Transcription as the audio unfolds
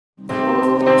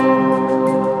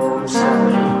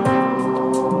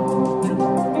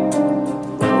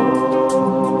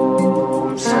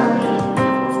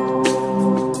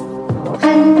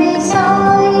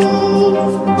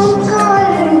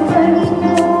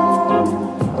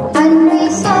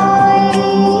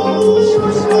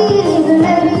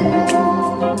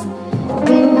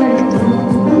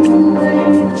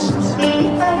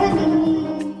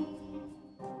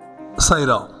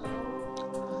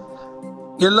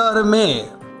எல்லாருமே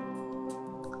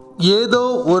ஏதோ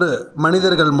ஒரு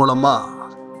மனிதர்கள் மூலமா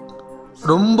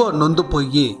ரொம்ப நொந்து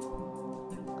போய்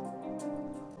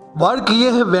வாழ்க்கையே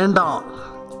வேண்டாம்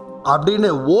அப்படின்னு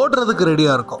ஓடுறதுக்கு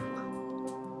ரெடியா இருக்கும்.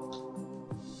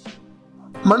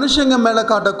 மனுஷங்க மேல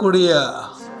காட்டக்கூடிய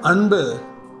அன்பு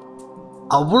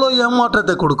அவ்வளோ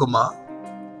ஏமாற்றத்தை கொடுக்குமா?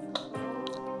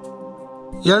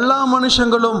 எல்லா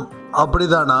மனுஷங்களும்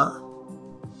அப்படிதானா?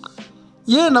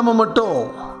 ஏன் நம்ம மட்டும்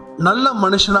நல்ல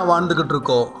மனுஷனா வாழ்ந்துக்கிட்டு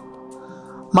இருக்கோம்?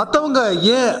 மற்றவங்க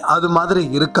ஏன் அது மாதிரி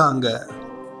இருக்காங்க?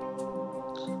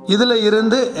 இதில்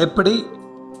இருந்து எப்படி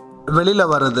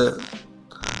வெளியில் வர்றது?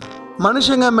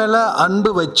 மனுஷங்க மேலே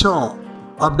அன்பு வச்சோம்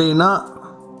அப்படின்னா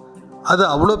அது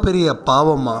அவ்வளோ பெரிய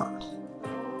பாவமா?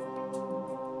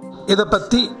 இதை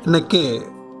பற்றி இன்னைக்கு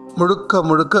முழுக்க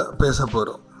முழுக்க பேச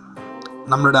போகிறோம்.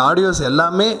 நம்மளுடைய ஆடியோஸ்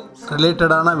எல்லாமே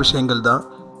ரிலேட்டடான விஷயங்கள் தான்.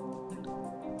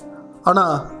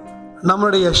 ஆனால்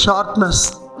நம்மளுடைய ஷார்ப்னஸ்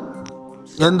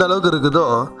எந்த அளவுக்கு இருக்குதோ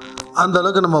அந்த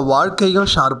அளவுக்கு நம்ம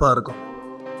வாழ்க்கையும் ஷார்ப்பாக இருக்கும்.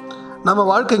 நம்ம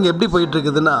வாழ்க்கை இங்கே எப்படி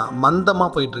போயிட்டுருக்குதுன்னா மந்தமாக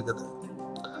போயிட்டுருக்குது.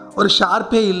 ஒரு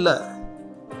ஷார்ப்பே இல்லை.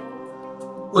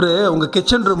 உங்கள்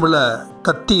கிச்சன் ரூமில்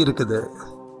கத்தி இருக்குது.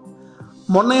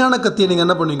 மொன்னையான கத்தியை நீங்கள்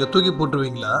என்ன பண்ணுவீங்க? தூக்கி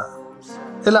போட்டுருவீங்களா?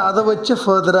 இல்லை அதை வச்சு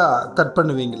ஃபர்தராக கட்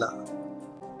பண்ணுவீங்களா?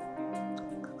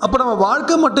 அப்போ நம்ம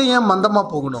வாழ்க்கை மட்டும் ஏன்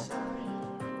மந்தமாக போகணும்?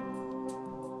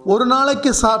 ஒரு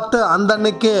நாளைக்கு சாப்பிட்டு அந்த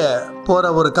அன்னைக்கே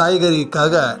போகிற ஒரு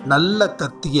காய்கறிக்காக நல்ல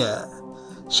கத்தியை,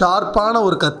 ஷார்ப்பான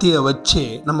ஒரு கத்தியை வச்சு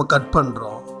நம்ம கட்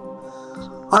பண்ணுறோம்.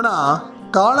 ஆனால்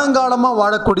காலங்காலமாக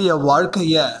வாழக்கூடிய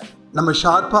வாழ்க்கையை நம்ம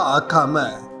ஷார்ப்பாக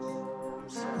ஆக்காமல்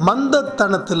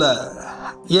மந்தத்தனத்தில்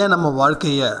ஏன் நம்ம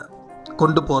வாழ்க்கையை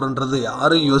கொண்டு போகிறோன்றது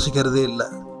யாரும் யோசிக்கிறதே இல்லை.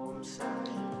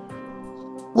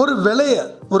 ஒரு விலையை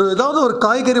ஏதாவது ஒரு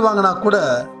காய்கறி வாங்கினா கூட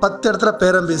 10 இடத்துல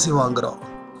பேரம் பேசி வாங்குகிறோம்.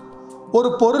 ஒரு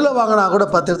பொருளை வாங்கினா கூட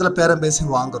 10 இடத்துல பேரம் பேசி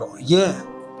வாங்குகிறோம். ஏன்?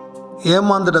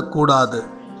 ஏமாந்துடக்கூடாது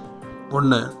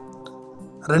ஒன்று.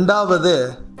 ரெண்டாவது,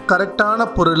 கரெக்டான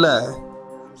பொருளை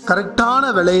கரெக்டான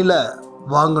விலையில்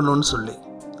வாங்கணும்னு சொல்லி.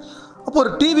 அப்போ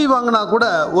ஒரு டிவி வாங்கினா கூட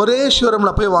ஒரே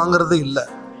ஷோரூமில் போய் வாங்குறது இல்லை.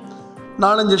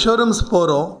 4-5 ஷோரூம்ஸ்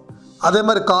போகிறோம். அதே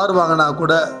மாதிரி கார் வாங்கினா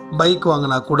கூட, பைக்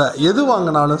வாங்கினா கூட, எது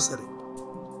வாங்கினாலும் சரி.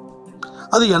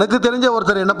 அது எனக்கு தெரிஞ்ச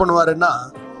ஒருத்தர் என்ன பண்ணுவாருன்னா,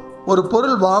 ஒரு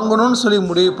பொருள் வாங்கணும்னு சொல்லி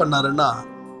முடிவு பண்ணாருன்னா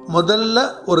முதல்ல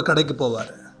ஒரு கடைக்கு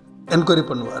போவார், என்கொயரி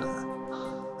பண்ணுவார்.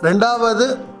 ரெண்டாவது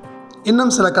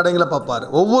இன்னும் சில கடைகளை பார்ப்பார்.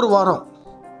 ஒவ்வொரு வாரம்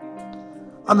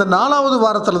அந்த 4வது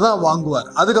வாரத்தில் தான் வாங்குவார்.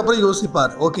 அதுக்கப்புறம்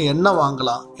யோசிப்பார், ஓகே என்ன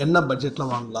வாங்கலாம், என்ன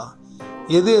பட்ஜெட்டில் வாங்கலாம்,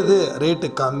 எது எது ரேட்டு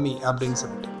கம்மி அப்படின்னு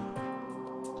சொல்லிட்டு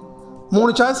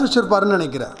 3 சாய்ஸ் வச்சுருப்பாருன்னு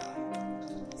நினைக்கிறேன்.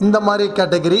 இந்த மாதிரி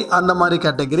கேட்டகரி, அந்த மாதிரி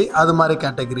கேட்டகரி, அது மாதிரி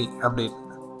கேட்டகரி அப்படின்னு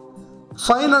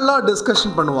ஃபைனலாக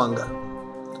டிஸ்கஷன் பண்ணுவாங்க.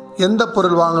 எந்த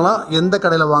பொருள் வாங்கலாம், எந்த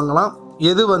கடையில் வாங்கலாம்,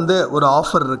 எது ஒரு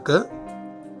ஆஃபர் இருக்குது,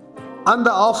 அந்த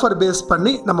ஆஃபர் பேஸ்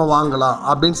பண்ணி நம்ம வாங்கலாம்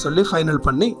அப்படின்னு சொல்லி ஃபைனல்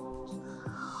பண்ணி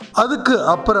அதுக்கு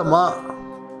அப்புறமா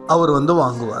அவர்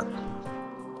வாங்குவார்.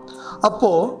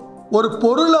 அப்போது ஒரு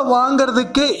பொருளை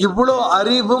வாங்கிறதுக்கே இவ்வளோ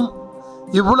அறிவும்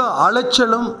இவ்வளோ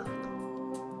அலைச்சலும்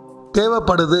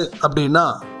தேவைப்படுது அப்படின்னா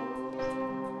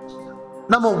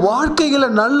நம்ம வாழ்க்கைகளை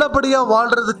நல்லபடியாக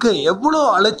வாழ்கிறதுக்கு எவ்வளோ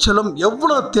அலைச்சலும்,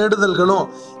 எவ்வளோ தேடுதல்களும்,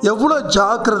 எவ்வளோ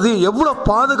ஜாக்கிரதையும், எவ்வளோ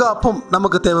பாதுகாப்பும்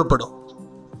நமக்கு தேவைப்படும்.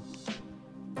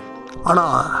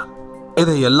 ஆனால்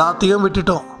இதை எல்லாத்தையும்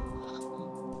விட்டுட்டோம்.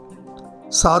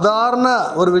 சாதாரண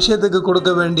ஒரு விஷயத்துக்கு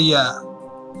கொடுக்க வேண்டிய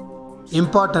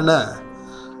இம்பார்ட்டனை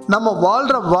நம்ம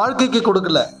வாழ்கிற வாழ்க்கைக்கு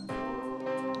கொடுக்கல.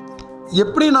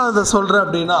 எப்படி நான் இதை சொல்கிறேன்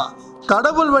அப்படின்னா,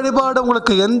 கடவுள் வழிபாடு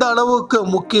உங்களுக்கு எந்த அளவுக்கு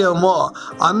முக்கியமோ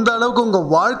அந்த அளவுக்கு உங்கள்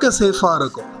வாழ்க்கை சேஃபாக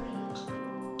இருக்கும்.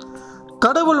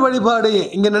 கடவுள் வழிபாடு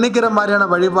இங்கே நினைக்கிற மாதிரியான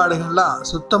வழிபாடுகள்லாம்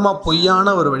சுத்தமாக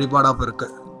பொய்யான ஒரு வழிபாடாக இருக்கு.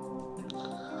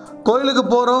 கோயிலுக்கு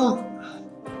போகிறோம்,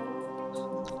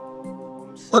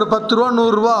 ஒரு 10 ரூபா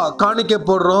 100 ரூபா காணிக்கை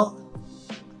போடுறோம்,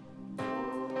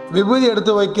 விபூதி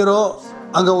எடுத்து வைக்கிறோம்,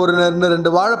 அங்கே ஒரு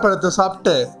 2 வாழைப்பழத்தை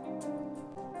சாப்பிட்டு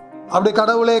அப்படி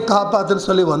கடவுளே காப்பாற்றுன்னு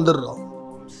சொல்லி வந்துடுறோம்.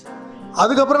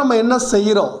 அதுக்கப்புறம் நம்ம என்ன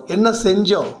செய்கிறோம், என்ன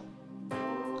செஞ்சோம்?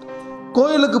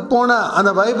 கோயிலுக்கு போன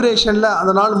அந்த வைப்ரேஷனில்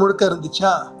அந்த நாள் முழுக்க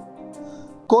இருந்துச்சா?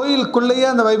 கோயிலுக்குள்ளேயே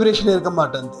அந்த வைப்ரேஷன் இருக்க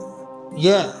மாட்டேங்குது.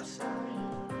 ஏன்?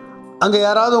 அங்கே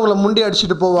யாராவது உங்களை முண்டி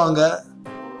அடிச்சுட்டு போவாங்க,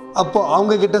 அப்போ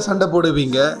அவங்கக்கிட்ட சண்டை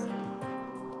போடுவீங்க.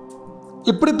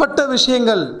 இப்படிப்பட்ட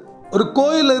விஷயங்கள் ஒரு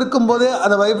கோயிலில் இருக்கும்போதே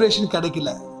அந்த வைப்ரேஷன்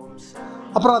கிடைக்கல.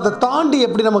 அப்புறம் அதை தாண்டி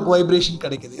எப்படி நமக்கு வைப்ரேஷன்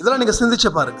கிடைக்குது? இதெல்லாம் நீங்கள் சிந்திச்சு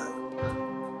பாருங்க.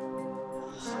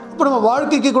 இப்போ நம்ம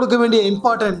வாழ்க்கைக்கு கொடுக்க வேண்டிய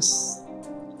இம்பார்ட்டன்ஸ்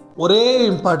ஒரே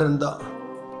இம்பார்ட்டன்ட் தான்.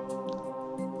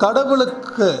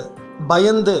 கடவுளுக்கு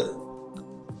பயந்து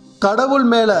கடவுள்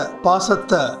மேலே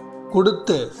பாசத்தை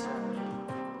கொடுத்து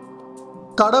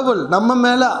கடவுள் நம்ம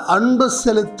மேலே அன்பு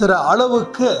செலுத்துகிற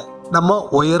அளவுக்கு நம்ம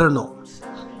உயரணும்.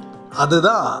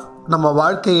 அதுதான் நம்ம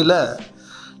வாழ்க்கையில்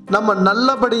நம்ம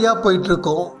நல்லபடியாக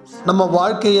போயிட்டுருக்கோம், நம்ம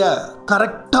வாழ்க்கையை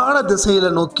கரெக்டான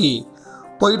திசையில் நோக்கி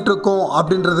போயிட்டுருக்கோம்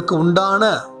அப்படின்றதுக்கு உண்டான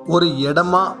ஒரு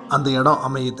இடமா அந்த இடம்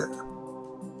அமையுது.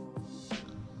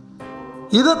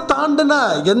 இதை தாண்டின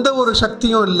எந்த ஒரு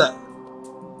சக்தியும் இல்லை.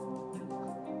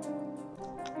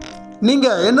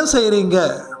 நீங்கள் என்ன செய்கிறீங்க?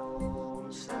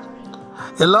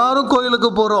 எல்லாரும் கோயிலுக்கு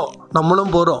போகிறோம்,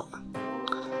 நம்மளும் போகிறோம்.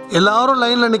 எல்லாரும்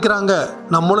லைனில் நிற்கிறாங்க,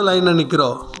 நம்மளும் லைனில்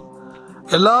நிற்கிறோம்.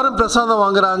 எல்லாரும் பிரசாதம்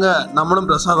வாங்குறாங்க, நம்மளும்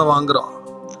பிரசாதம் வாங்குகிறோம்.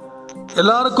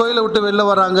 எல்லாரும் கோயிலை விட்டு வெளில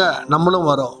வராங்க, நம்மளும்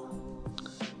வரோம்.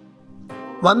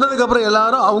 வந்ததுக்கப்புறம்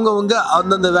எல்லாரும் அவங்கவுங்க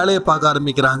அந்தந்த வேலையை பார்க்க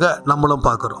ஆரம்பிக்கிறாங்க, நம்மளும்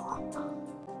பார்க்குறோம்.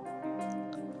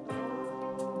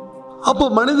 அப்போ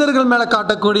மனிதர்கள் மேலே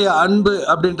காட்டக்கூடிய அன்பு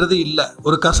அப்படின்றது இல்லை,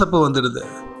 ஒரு கசப்பு வந்துடுது.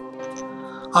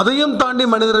 அதையும் தாண்டி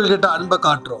மனிதர்கள்கிட்ட அன்பை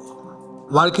காட்டுறோம்,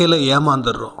 வாழ்க்கையில்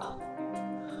ஏமாந்துடுறோம்.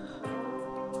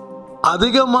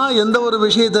 அதிகமாக எந்த ஒரு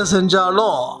விஷயத்தை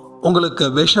செஞ்சாலும் உங்களுக்கு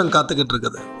விஷம் காத்துக்கிட்டு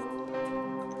இருக்குது.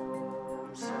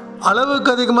 அளவுக்கு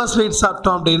அதிகமாக ஸ்வீட்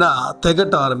சாப்பிட்டோம் அப்படின்னா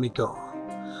திகட்ட ஆரம்பிக்கும்.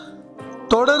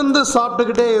 தொடர்ந்து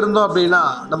சாப்பிட்டுக்கிட்டே இருந்தோம் அப்படின்னா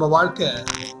நம்ம வாழ்க்கை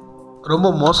ரொம்ப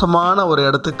மோசமான ஒரு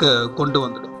இடத்துக்கு கொண்டு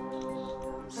வந்துடும்.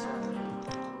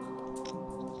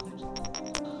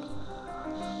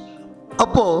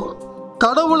 அப்போ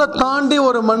கடவுளை தாண்டி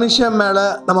ஒரு மனுஷன் மேலே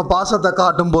நம்ம பாசத்தை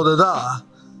காட்டும் போது தான்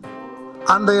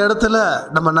அந்த இடத்துல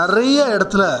நம்ம நிறைய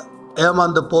இடத்துல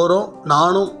ஏமாந்து போகிறோம்.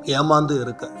 நானும் ஏமாந்து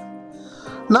இருக்கேன்.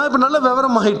 நான் இப்போ நல்ல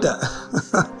விவரம் ஆகிட்டேன்.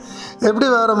 எப்படி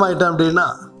விவரம் ஆகிட்டேன் அப்படின்னா,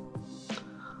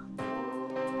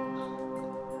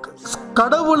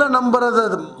 கடவுளை நம்புறத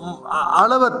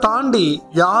அளவை தாண்டி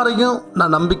யாரையும்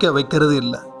நான் நம்பிக்கை வைக்கிறது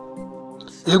இல்லை.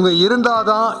 இவங்க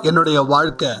இருந்தாதான் என்னுடைய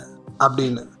வாழ்க்கை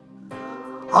அப்படின்னு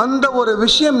அந்த ஒரு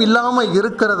விஷயம் இல்லாமல்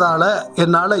இருக்கிறதால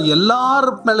என்னால் எல்லார்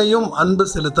மேலேயும் அன்பு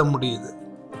செலுத்த முடியுது.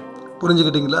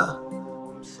 புரிஞ்சுக்கிட்டீங்களா?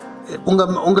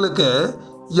 உங்களுக்கு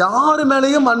யார்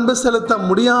மேலேயும் அன்பு செலுத்த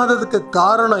முடியாததுக்கு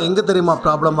காரணம் எங்கே தெரியுமா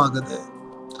ப்ராப்ளம் ஆகுது?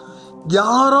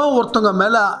 யாரோ ஒருத்தவங்க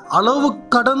மேலே அளவு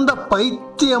கடந்த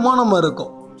பைத்தியமாக நம்ம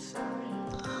இருக்கோம்.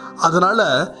 அதனால்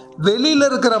வெளியில்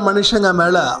இருக்கிற மனுஷங்க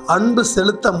மேலே அன்பு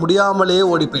செலுத்த முடியாமலே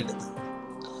ஓடி போயிடுது.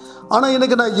 ஆனால்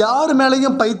எனக்கு நான் யார்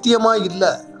மேலேயும் பைத்தியமாக இல்லை,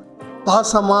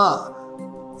 பாசமாக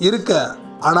இருக்க.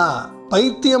 ஆனால்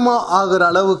பைத்தியமாக ஆகிற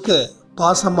அளவுக்கு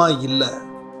பாசமாக இல்லை.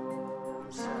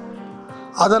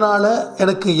 அதனால்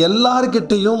எனக்கு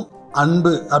எல்லார்கிட்டையும்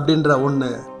அன்பு அப்படின்ற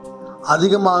ஒன்று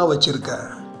அதிகமாக வச்சுருக்கேன்.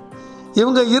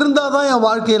 இவங்க இருந்தால் தான் என்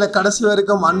வாழ்க்கையில் கடைசி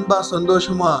வரைக்கும் அன்பாக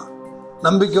சந்தோஷமாக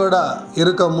நம்பிக்கையோடு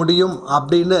இருக்க முடியும்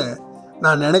அப்படின்னு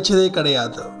நான் நினச்சதே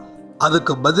கிடையாது.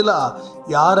 அதுக்கு பதிலாக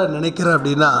யாரை நினைக்கிறேன்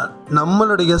அப்படின்னா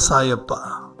நம்மளுடைய சாயப்பா.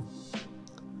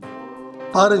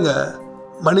 பாருங்க,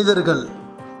 மனிதர்கள்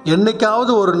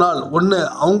என்னைக்காவது ஒரு நாள் ஒன்று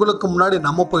அவங்களுக்கு முன்னாடி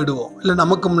நம்ம போயிடுவோம், இல்லை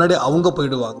நமக்கு முன்னாடி அவங்க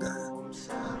போயிடுவாங்க.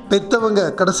 பெற்றவங்க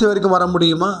கடைசி வரைக்கும் வர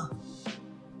முடியுமா?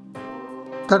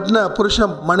 கட்டின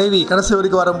புருஷன் மனைவி கடைசி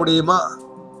வரைக்கும் வர முடியுமா?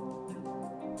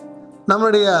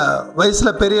 நம்மளுடைய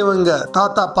வயசில் பெரியவங்க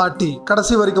தாத்தா பாட்டி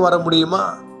கடைசி வரைக்கும் வர முடியுமா?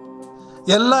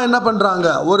 எல்லாம் என்ன பண்ணுறாங்க,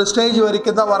 ஒரு ஸ்டேஜ்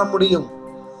வரைக்கும் தான் வர முடியும்.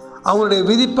 அவங்களுடைய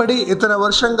விதிப்படி இத்தனை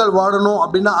வருஷங்கள் வாழணும்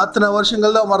அப்படின்னா அத்தனை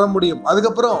வருஷங்கள் தான் வர முடியும்.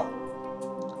 அதுக்கப்புறம்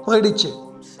போயிடுச்சு.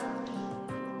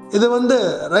 இது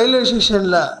ரயில்வே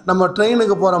ஸ்டேஷனில் நம்ம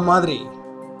ட்ரெயினுக்கு போகிற மாதிரி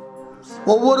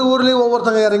ஒவ்வொரு ஊர்லேயும்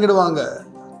ஒவ்வொருத்தங்க இறங்கிடுவாங்க.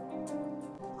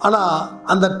 ஆனால்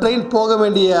அந்த ட்ரெயின் போக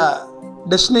வேண்டிய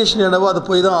டெஸ்டினேஷன் என்னவோ அது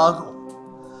போய் தான் ஆகும்.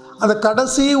 அந்த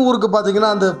கடைசி ஊருக்கு பார்த்திங்கன்னா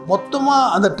அந்த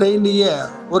மொத்தமாக அந்த ட்ரெயின்லேயே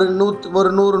ஒரு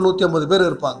 100-150 பேர்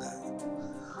இருப்பாங்க.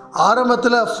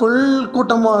 ஆரம்பத்தில் ஃபுல்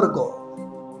கூட்டமாக இருக்கும்.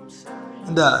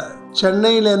 இந்த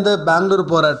சென்னையிலேருந்து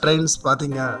பெங்களூர் போகிற ட்ரெயின்ஸ்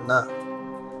பார்த்திங்கன்னா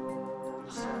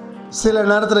சில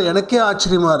நேரத்தில் எனக்கே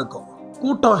ஆச்சரியமாக இருக்கும்,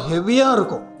 கூட்டம் ஹெவியாக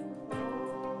இருக்கும்.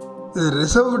 இது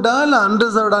ரிசர்வ்டா இல்லை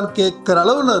அன்ரிசர்வ்டான்னு கேட்குற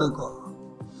அளவில் இருக்கும்.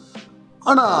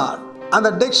 ஆனால் அந்த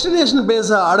டெஸ்டினேஷன் பேஸ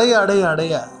அடைய அடைய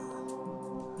அடைய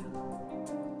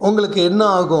உங்களுக்கு என்ன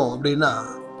ஆகும் அப்படின்னா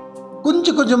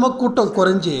கொஞ்சம் கொஞ்சமாக கூட்டம்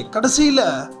குறைஞ்சி கடைசியில்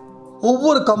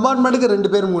ஒவ்வொரு கம்பார்ட்மெண்ட்டுக்கு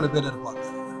 2 பேர் 3 பேர் இருப்பாங்க,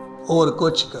 ஒவ்வொரு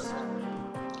கோச்சுக்கு.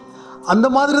 அந்த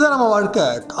மாதிரி தான் நம்ம வாழ்க்கை.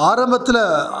 ஆரம்பத்தில்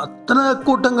அத்தனை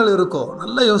கூட்டங்கள் இருக்கும்.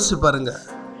 நல்லா யோசிச்சு பாருங்க.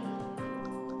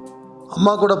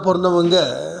 அம்மா கூட பிறந்தவங்க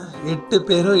 8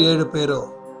 பேரோ 7 பேரோ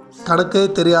கணக்கே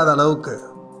தெரியாத அளவுக்கு,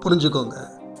 புரிஞ்சுக்கோங்க.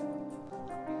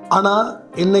 ஆனால்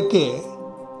இன்னைக்கு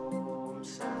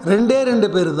 2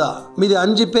 பேர் தான், மீதி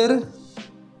 5 பேர்.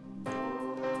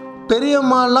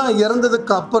 பெரியம்மாலாம்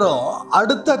இறந்ததுக்கு அப்புறம்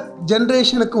அடுத்த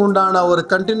ஜென்ரேஷனுக்கு உண்டான ஒரு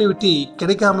கண்டினியூட்டி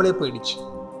கிடைக்காமலே போயிடுச்சு.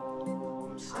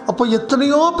 அப்போ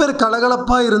எத்தனையோ பேர்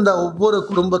கலகலப்பாக இருந்த ஒவ்வொரு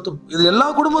குடும்பத்தும், இது எல்லா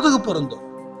குடும்பத்துக்கும் பொருந்தும்.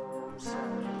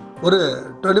 ஒரு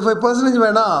 25%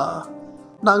 வேணால்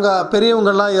நாங்கள்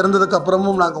பெரியவங்கள்லாம் இறந்ததுக்கு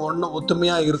அப்புறமும் நாங்கள் ஒன்றும்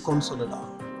ஒத்துமையாக இருக்கோம்னு சொல்லலாம்.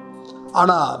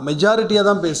 ஆனால் மெஜாரிட்டியாக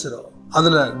தான் பேசுகிறோம்.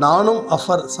 அதில் நானும்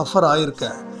சஃபர்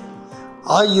ஆகியிருந்தேன்.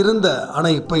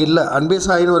 ஆனால் இப்போ இல்லை. அன்பே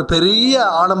சாயின்னு ஒரு பெரிய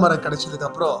ஆலமரம்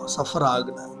கிடைச்சதுக்கப்புறம் சஃபர்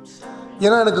ஆகினேன்.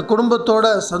 ஏன்னா எனக்கு குடும்பத்தோட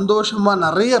சந்தோஷமாக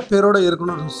நிறைய பேரோடு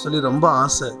இருக்கணும்னு சொல்லி ரொம்ப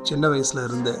ஆசை சின்ன வயசில்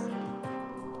இருந்து.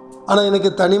 ஆனால் எனக்கு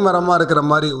தனி மரமாக இருக்கிற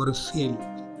மாதிரி ஒரு ஃபீல்.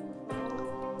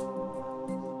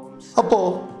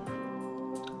 அப்போது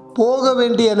போக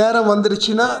வேண்டிய நேரம்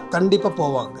வந்துருச்சுன்னா கண்டிப்பாக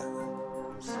போவாங்க.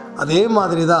 அதே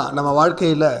மாதிரி தான் நம்ம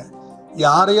வாழ்க்கையில்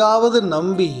யாரையாவது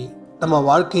நம்பி நம்ம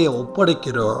வாழ்க்கையை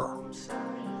ஒப்படைக்கிறோம்.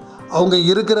 அவங்க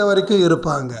இருக்கிற வரைக்கும்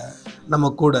இருப்பாங்க நம்ம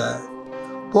கூட.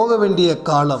 போக வேண்டிய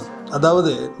காலம்,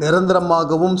 அதாவது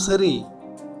நிரந்தரமாகவும் சரி,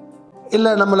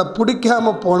 இல்லை நம்மளை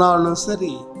பிடிக்காமல் போனாலும்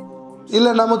சரி,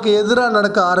 இல்லை நமக்கு எதிராக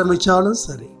நடக்க ஆரம்பித்தாலும்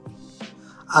சரி,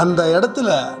 அந்த இடத்துல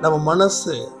நம்ம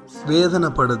மனசு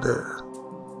வேதனைப்படுது.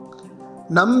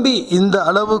 நம்பி இந்த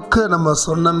அளவுக்கு நம்ம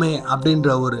சொன்னமே அப்படின்ற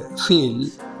ஒரு ஃபீல்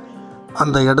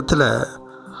அந்த இடத்துல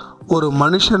ஒரு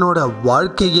மனுஷனோட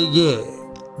வாழ்க்கையையே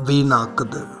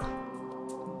வீணாக்குது.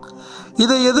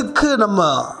 இதை எதுக்கு நம்ம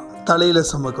தலையில்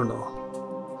சுமக்கணும்?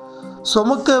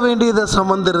 சுமக்க வேண்டியதை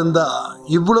சுமந்திருந்தா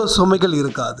இவ்வளோ சுமைகள்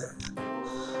இருக்காது.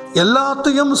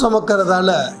 எல்லாத்தையும் சுமக்கிறதால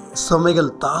சுமைகள்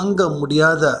தாங்க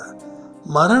முடியாத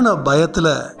மரண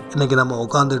பயத்தில் இன்றைக்கி நம்ம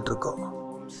உட்காந்துட்ருக்கோம்.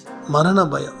 மரண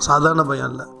பயம் சாதாரண பயம்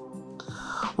இல்லை.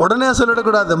 உடனே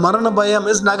சொல்லிடக்கூடாது மரண பயம்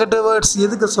இஸ் நெகட்டிவ் வேர்ட்ஸ்,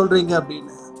 எதுக்கு சொல்கிறீங்க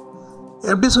அப்படின்னு.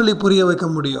 எப்படி சொல்லி புரிய வைக்க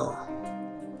முடியும்?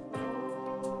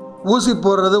 ஊசி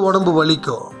போடுறது உடம்பு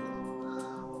வலிக்கும்,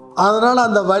 அதனால்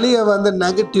அந்த வலியை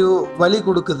நெகட்டிவ் வலி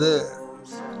கொடுக்குது.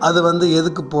 அது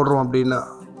எதுக்கு போடுறோம் அப்படின்னா,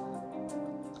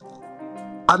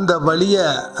 அந்த வலியை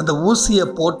அந்த ஊசியை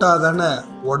போட்டால் தானே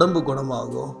உடம்பு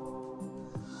குணமாகும்.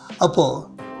 அப்போது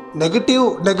நெகட்டிவ்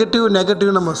நெகட்டிவ்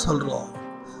நெகட்டிவ் நம்ம சொல்கிறோம்.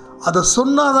 அதை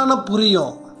சொன்னால் தானே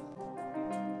புரியும்.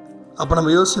 அப்போ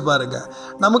நம்ம யோசிச்சு பாருங்கள்,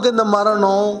 நமக்கு இந்த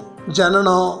மரணம்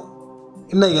ஜனனம்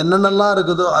இன்னும் என்னென்னலாம்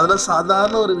இருக்குதோ அதெல்லாம்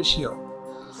சாதாரண ஒரு விஷயம்.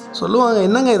 சொல்லுவாங்க,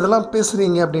 என்னங்க இதெல்லாம்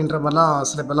பேசுகிறீங்க அப்படின்ற மாதிரிலாம்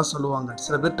சில பேர்லாம் சொல்லுவாங்க.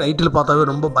 சில பேர் டைட்டில் பார்த்தாவே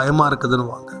ரொம்ப பயமாக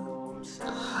இருக்குதுன்னுவாங்க.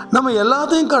 நம்ம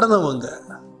எல்லாத்தையும் கடந்தவங்க.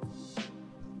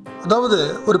 அதாவது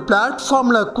ஒரு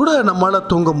பிளாட்ஃபார்மில் கூட நம்மளால்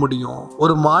தூங்க முடியும்,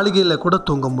 ஒரு மாளிகையில் கூட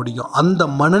தூங்க முடியும். அந்த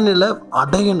மனநிலை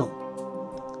அடையணும்,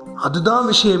 அதுதான்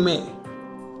விஷயமே.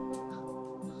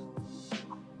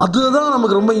 அதுதான்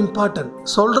நமக்கு ரொம்ப இம்பார்ட்டன்ட்.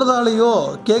 சொல்கிறதாலேயோ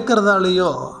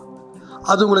கேட்குறதாலேயோ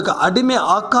அது உங்களுக்கு அடிமை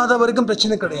ஆக்காத வரைக்கும்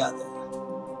பிரச்சனை கிடையாது.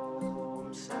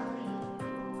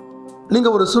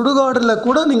 நீங்கள் ஒரு சுடுகாடில்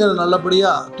கூட நீங்கள்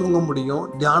நல்லபடியாக தூங்க முடியும்,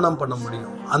 தியானம் பண்ண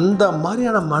முடியும். அந்த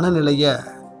மாதிரியான மனநிலையை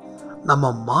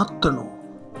நம்ம மாற்றணும்.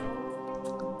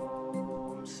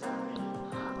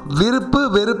 விருப்பு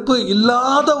வெறுப்பு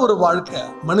இல்லாத ஒரு வாழ்க்கை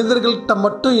மனிதர்கள்கிட்ட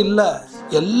மட்டும் இல்லை,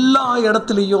 எல்லா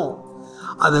இடத்துலையும்.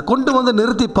 அதை கொண்டு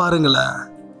நிறுத்தி பாருங்களேன்,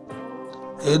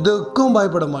 எதுக்கும்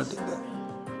பயப்பட மாட்டீங்க.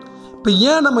 இப்போ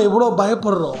ஏன் நம்ம இவ்வளோ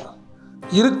பயப்படுறோம்?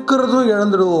 இருக்கிறதும்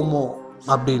இழந்துடுவோமோ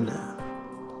அப்படின்னு.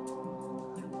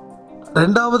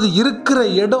 ரெண்டாவது, இருக்கிற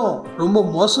இடம் ரொம்ப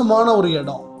மோசமான ஒரு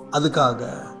இடம். அதுக்காக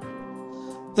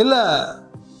இல்லை,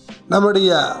 நம்முடைய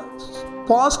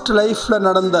பாஸ்ட் லைஃப்பில்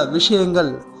நடந்த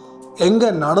விஷயங்கள் எங்கே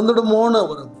நடந்துடுமோன்னு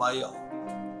ஒரு பயம்.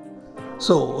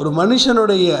 ஸோ ஒரு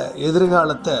மனுஷனுடைய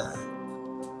எதிர்காலத்தை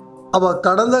அவள்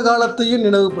கடந்த காலத்தையும்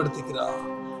நினைவுபடுத்திக்கிறாள்,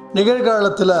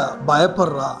 நிகழ்காலத்தில்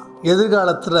பயப்படுறா,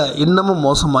 எதிர்காலத்தில் இன்னமும்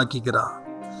மோசமாக்கிக்கிறான்.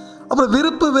 அப்புறம்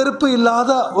விருப்பு வெறுப்பு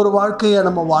இல்லாத ஒரு வாழ்க்கையை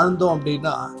நம்ம வாழ்ந்தோம்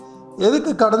அப்படின்னா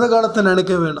எதுக்கு கடந்த காலத்தை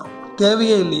நினைக்க வேணும்?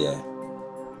 தேவையே இல்லையே.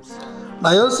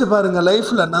 நான் யோசிச்சு பாருங்கள்,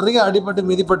 லைஃப்பில் நிறைய அடிபட்டு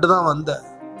மிதிப்பட்டு தான் வந்தேன்.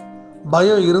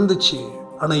 பயம் இருந்துச்சு,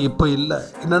 ஆனால் இப்போ இல்லை.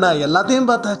 என்னன்னா எல்லாத்தையும்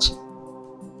பார்த்தாச்சு.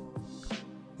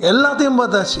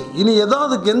 இனி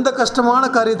ஏதாவது எந்த கஷ்டமான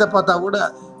காரியத்தை பார்த்தா கூட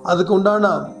அதுக்கு உண்டான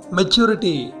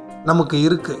மெச்சூரிட்டி நமக்கு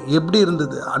இருக்குது. எப்படி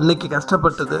இருந்தது அன்னைக்கு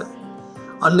கஷ்டப்பட்டது,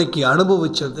 அன்னைக்கு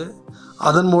அனுபவித்தது,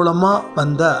 அதன் மூலமாக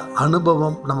வந்த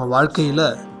அனுபவம் நம்ம வாழ்க்கையில்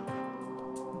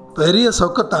பெரிய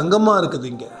சொக்க தங்கமாக இருக்குது.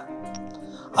 இங்கே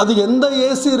அது எந்த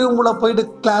ஏசி ரூமில் போயிட்டு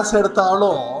கிளாஸ்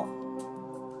எடுத்தாலும்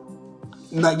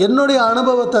என்னுடைய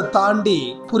அனுபவத்தை தாண்டி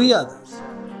புரியாது.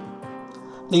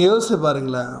 நீங்கள் யோசிச்சு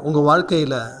பாருங்களேன், உங்கள்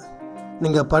வாழ்க்கையில்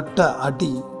நீங்கள் பட்ட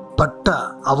அடி, பட்ட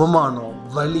அவமானம்,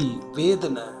 வலி,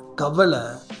 வேதனை, கவலை,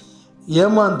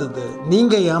 ஏமாந்தது,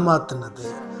 நீங்கள் ஏமாத்தினது,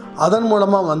 அதன்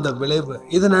மூலமாக வந்த விளைவு,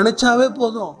 இதை நினச்சாவே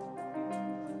போதும்,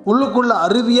 உள்ளுக்குள்ள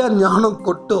அருவியாக ஞானம்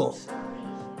கொட்டும்.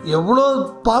 எவ்வளோ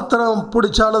பாத்திரம்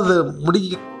பிடிச்சாலும் அது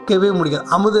முடிக்கவே முடியாது.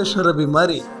 அமுதேஸ்வரபி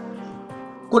மாதிரி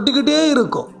கொட்டிக்கிட்டே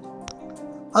இருக்கும்.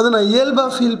 அதை நான்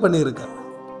இயல்பாக ஃபீல் பண்ணியிருக்கேன்.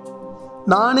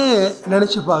 நானே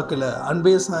நினச்சி பார்க்கல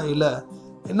அன்பே சாயில்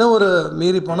என்ன ஒரு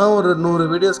மீறி போனால் ஒரு 100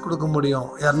 வீடியோஸ் கொடுக்க முடியும்,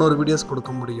 200 வீடியோஸ்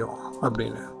கொடுக்க முடியும்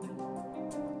அப்படின்னு.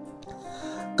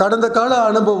 கடந்த கால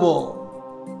அனுபவம்,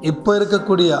 இப்போ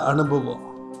இருக்கக்கூடிய அனுபவம்,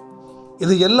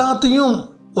 இது எல்லாத்தையும்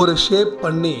ஒரு ஷேப்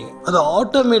பண்ணி அது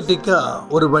ஆட்டோமேட்டிக்காக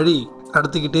ஒரு வழி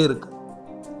நடத்திக்கிட்டே இருக்கு.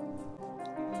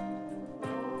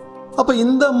 அப்போ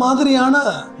இந்த மாதிரியான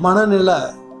மனநிலை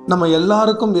நம்ம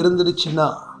எல்லாருக்கும் இருந்துடுச்சுன்னா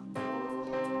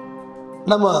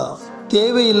நம்ம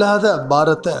தேவையில்லாத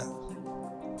பாரத்தை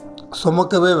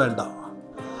சுமக்கவே வேண்டாம்.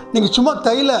 நீங்கள் சும்மா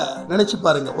கையில் நினச்சி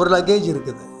பாருங்கள், ஒரு லக்கேஜ்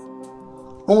இருக்குது,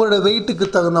 உங்களோட வெயிட்டுக்கு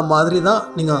தகுந்த மாதிரி தான்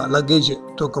நீங்கள் லக்கேஜ்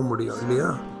தூக்க முடியும் இல்லையா?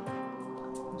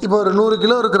 இப்போ ஒரு 100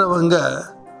 கிலோ இருக்கிறவங்க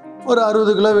ஒரு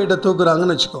 60 கிலோ வெயிட்டை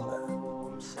தூக்குறாங்கன்னு வச்சுக்கோங்க.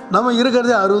 நம்ம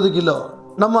இருக்கிறதே 60 கிலோ,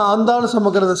 நம்ம அந்த ஆள்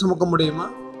சுமக்கிறத சுமக்க முடியுமா?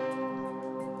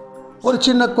 ஒரு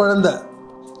சின்ன குழந்தை,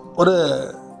 ஒரு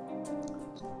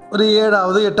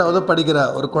 7வது 8வது படிக்கிற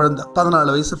ஒரு குழந்தை,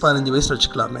 14 வயசு 15 வயசு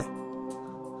வச்சுக்கலாமே,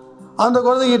 அந்த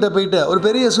குழந்தைகிட்ட போயிட்டு ஒரு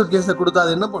பெரிய சூட்கேஸை கொடுத்தா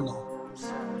அது என்ன பண்ணும்?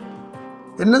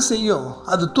 என்ன செய்யும்?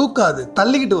 அது தூக்காது,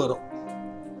 தள்ளிக்கிட்டு வரும்.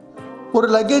 ஒரு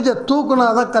லக்கேஜை தூக்குனா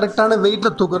தான் கரெக்டான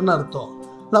வெயிட்டில் தூக்குறன்னு அர்த்தம்.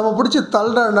 நம்ம பிடிச்சி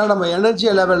தள்ளுறோன்னா நம்ம எனர்ஜி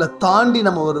லெவலில் தாண்டி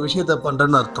நம்ம ஒரு விஷயத்தை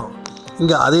பண்ணுறோன்னு அர்த்தம்.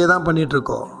 இங்கே அதே தான்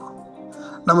பண்ணிகிட்ருக்கோம்.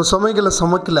 நம்ம சுமைகளை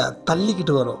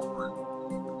தள்ளிக்கிட்டு வரோம்.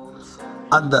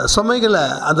 அந்த சுமைகளை,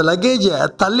 அந்த லக்கேஜை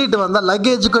தள்ளிட்டு வந்தால்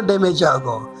லக்கேஜுக்கும் டேமேஜ்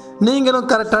ஆகும், நீங்களும்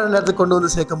கரெக்டான நேரத்துக்கு கொண்டு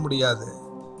வந்து சேர்க்க முடியாது.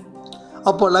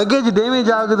 அப்போது லக்கேஜ் டேமேஜ்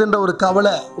ஆகுதுன்ற ஒரு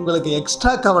கவலை உங்களுக்கு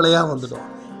எக்ஸ்ட்ரா கவலையாக வந்துடும்.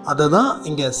 அதை தான்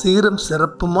இங்கே சீரும்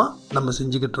சிறப்புமாக நம்ம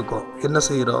செஞ்சுக்கிட்டு இருக்கோம். என்ன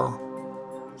செய்கிறோம்?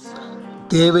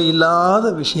 தேவையில்லாத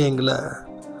விஷயங்களை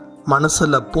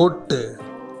மனசில் போட்டு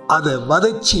அதை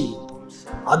வதைச்சி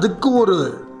அதுக்கு ஒரு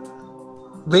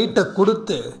வெயிட்டை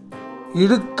கொடுத்து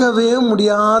இழுக்கவே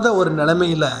முடியாத ஒரு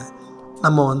நிலைமையில்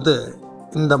நம்ம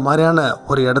இந்த மாதிரியான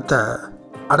ஒரு இடத்த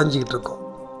அடைஞ்சிக்கிட்டு இருக்கோம்.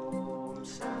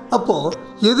 அப்போது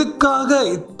எதுக்காக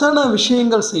இத்தனை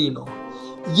விஷயங்கள் செய்யணும்?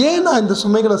 ஏன் நான் இந்த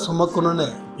சுமைகளை சுமக்கணும்னு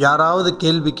யாராவது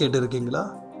கேள்வி கேட்டுருக்கீங்களா?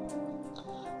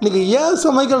 நீங்கள் ஏன்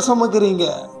சுமைகள் சுமக்கிறீங்க?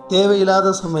 தேவையில்லாத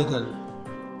சுமைகள்.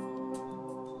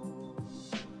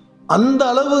 அந்த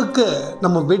அளவுக்கு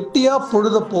நம்ம வெட்டியாக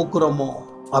பொழுத போக்குறோமோ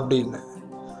அப்படின்னு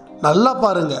நல்லா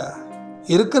பாருங்க.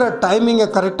 இருக்கிற டைமிங்கை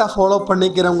கரெக்டாக ஃபாலோ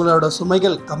பண்ணிக்கிறவங்களோட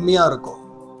சுமைகள் கம்மியாக இருக்கும்.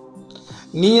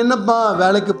 நீ என்னப்பா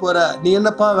வேலைக்கு போகிற, நீ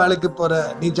என்னப்பா வேலைக்கு போகிற,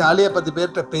 நீ ஜாலியாக 10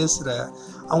 பேர்கிட்ட பேசுகிற.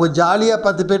 அவங்க ஜாலியாக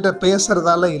 10 பேர்கிட்ட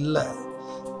பேசுகிறதால இல்லை,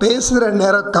 பேசுகிற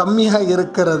நேரம் கம்மியாக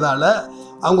இருக்கிறதால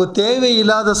அவங்க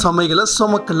தேவையில்லாத சுமைகளை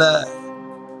சுமக்கலை.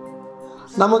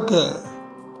 நமக்கு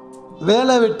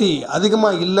வேலை வெட்டி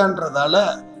அதிகமாக இல்லைன்றதால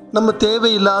நம்ம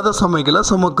தேவையில்லாத சுமைகளை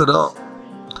சுமக்கிறோம்.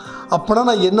 அப்போனா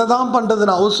நான் என்ன தான் பண்ணுறது,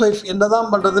 நான் ஹவுஸ் ஒய்ஃப் என்ன தான்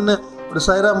பண்ணுறதுன்னு ஒரு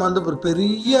சைராம் ஒரு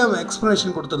பெரிய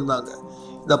எக்ஸ்ப்ளனேஷன் கொடுத்துருந்தாங்க.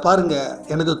 இதை பாருங்கள்,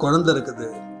 எனக்கு குழந்தை இருக்குது,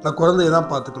 நான் குழந்தைய தான்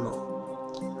பார்த்துக்கணும்,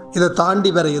 இதை தாண்டி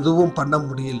வேறு எதுவும் பண்ண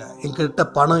முடியல, என்கிட்ட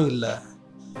பணம் இல்லை,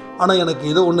 ஆனால் எனக்கு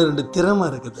ஏதோ 1-2 திறமை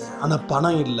இருக்குது, ஆனால்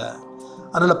பணம் இல்லை,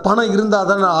 அதனால் பணம் இருந்தால்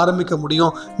தான் நான் ஆரம்பிக்க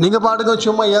முடியும். நீங்கள் பாட்டுக்க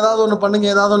சும்மா ஏதாவது ஒன்று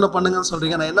பண்ணுங்கன்னு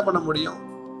சொல்கிறீங்க, நான் என்ன பண்ண முடியும்?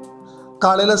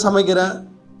 காலையில் சமைக்கிறேன்,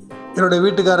 என்னுடைய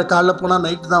வீட்டுக்காரர் காலைல போனால்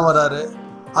நைட்டு தான் வராரு,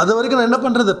 அது வரைக்கும் நான் என்ன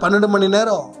பண்ணுறது? 12 மணி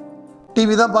நேரம்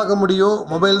டிவி தான் பார்க்க முடியும்,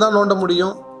 மொபைல் தான் நோண்ட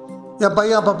முடியும். என்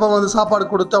பையன் அப்பப்போ சாப்பாடு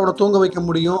கொடுத்து அவனை தூங்க வைக்க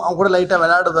முடியும், அவன் கூட லைட்டாக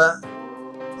விளையாடுவேன்,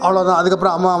 அவ்வளோதான்.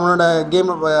 அதுக்கப்புறம் அவனோட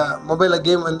மொபைலில்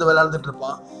கேம் விளையாண்டுட்டு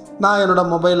இருப்பான், நான் என்னோட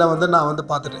மொபைலில் நான்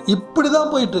பார்த்துட்டேன். இப்படி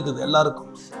தான் போயிட்டுருக்குது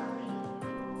எல்லாருக்கும்.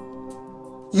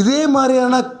 இதே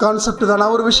மாதிரியான கான்செப்ட் தான்.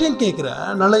 நான் ஒரு விஷயம் கேட்குறேன்,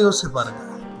 நல்லா யோசிச்சு பாருங்க.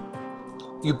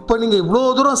 இப்போ நீங்கள் இவ்வளோ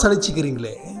தூரம்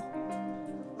சலிச்சிக்கிறீங்களே,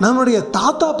 நம்மளுடைய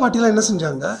தாத்தா பாட்டிலாம் என்ன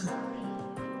செஞ்சாங்க?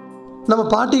 நம்ம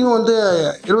பாட்டிங்க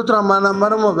 24 மணி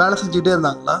நேரமும் வேலை செஞ்சுக்கிட்டே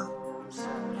இருந்தாங்களா?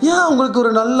 ஏன் அவங்களுக்கு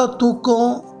ஒரு நல்ல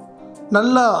தூக்கம்,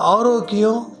 நல்ல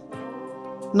ஆரோக்கியம்,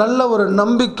 நல்ல ஒரு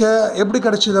நம்பிக்கை எப்படி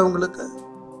கிடைச்சிது அவங்களுக்கு?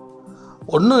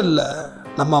 ஒன்றும் இல்லை.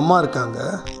 நம்ம அம்மா இருக்காங்க,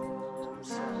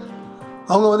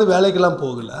 அவங்க வேலைக்கெல்லாம்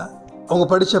போகலை, அவங்க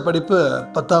படித்த படிப்பு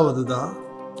 10வது தான்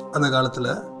அந்த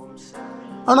காலத்தில்.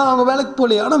 ஆனால் அவங்க வேலைக்கு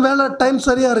போகலையே, ஆனால் வேலை டைம்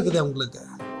சரியாக இருக்குது அவங்களுக்கு.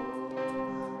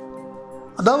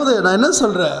 அதாவது நான் என்ன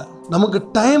சொல்கிறேன், நமக்கு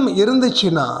டைம்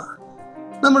இருந்துச்சுன்னா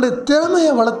நம்மளுடைய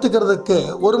திறமையை வளர்த்துக்கிறதுக்கு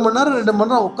 1 மணி நேரம் 2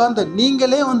 மணி நேரம் உட்காந்து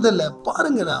நீங்களே இல்லை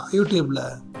பாருங்கண்ணா, யூடியூப்பில்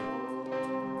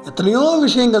எத்தனையோ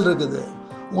விஷயங்கள் இருக்குது.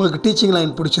 உங்களுக்கு டீச்சிங்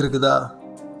லைன் பிடிச்சிருக்குதா?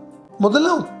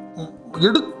 முதல்ல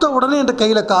எடுத்த உடனே என்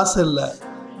கையில் காசு இல்லை,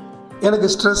 எனக்கு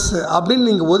ஸ்ட்ரெஸ்ஸு அப்படின்னு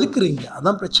நீங்கள் ஒதுக்குறீங்க,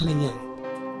 அதான் பிரச்சனைங்க.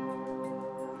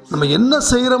 நம்ம என்ன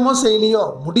செய்கிறோமோ செய்யலையோ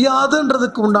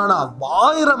முடியாதுன்றதுக்கு உண்டான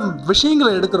 1000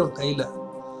 விஷயங்களை எடுக்கிறோம் கையில்.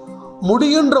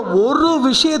 முடியுன்ற ஒரு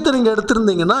விஷயத்தை நீங்கள்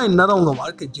எடுத்திருந்தீங்கன்னா இந்நேரம் உங்கள்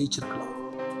வாழ்க்கை ஜெயிச்சிருக்கலாம்.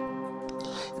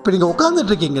 இப்போ நீங்கள்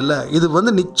உட்காந்துட்டு இருக்கீங்கல்ல, இது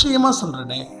வந்து நிச்சயமாக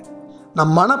சொல்கிறேனே,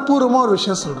 நான் மனப்பூர்வமாக ஒரு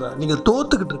விஷயம் சொல்கிறேன், நீங்கள்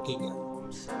தோத்துக்கிட்டு இருக்கீங்க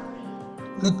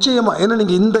நிச்சயமாக. ஏன்னா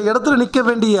நீங்கள் இந்த இடத்துல நிற்க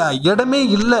வேண்டிய இடமே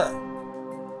இல்லை.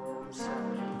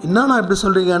 என்ன நான் இப்படி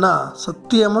சொல்கிறீங்கன்னா,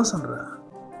 சத்தியமாக சொல்கிறேன்,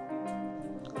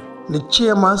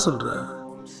 நிச்சயமாக சொல்கிறேன்.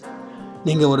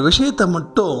 நீங்கள் ஒரு விஷயத்தை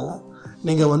மட்டும்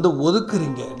நீங்கள் வந்து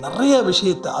ஒதுக்குறீங்க, நிறைய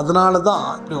விஷயத்தை. அதனால தான்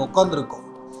இப்படி உட்காந்துருக்கோம்.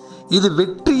 இது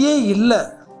வெற்றியே இல்லை.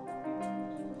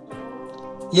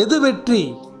 எது வெற்றி?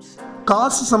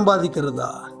 காசு சம்பாதிக்கிறதா?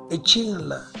 நிச்சயம்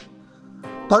இல்லை.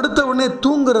 படுத்த உடனே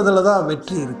தூங்குறதுல தான்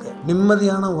வெற்றி இருக்கு.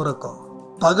 நிம்மதியான உறக்கம்,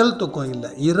 பகல் தூக்கம் இல்லை,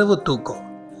 இரவு தூக்கம்.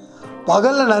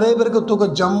 பகலில் நிறைய பேருக்கு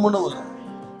தூக்கம் ஜம்முன்னு வரும்,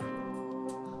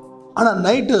 ஆனால்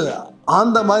நைட்டு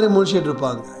ஆந்த மாதிரி முடிச்சிட்டு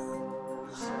இருப்பாங்க.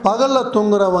 பகலில்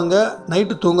தூங்குறவங்க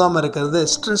நைட்டு தூங்காமல் இருக்கிறது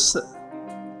ஸ்ட்ரெஸ்ஸு.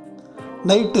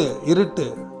 நைட்டு இருட்டு,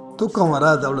 தூக்கம்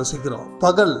வராது அவ்வளோ சீக்கிரம்.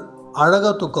 பகல்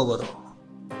அழகாக தூக்கம் வரும்.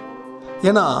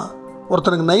 ஏன்னா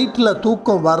ஒருத்தனுக்கு நைட்டில்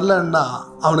தூக்கம் வரலன்னா,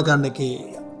 அவனுக்கு அன்னைக்கு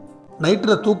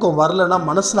நைட்டில் தூக்கம் வரலன்னா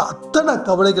மனசில் அத்தனை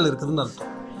கவலைகள் இருக்குதுன்னு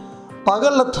அர்த்தம்.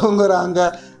 பகலில் தூங்குறாங்க,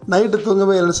 நைட்டு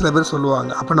தூங்கவே இல்லைன்னு சில பேர்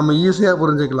சொல்லுவாங்க. அப்போ நம்ம ஈஸியாக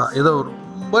புரிஞ்சுக்கலாம் ஏதோ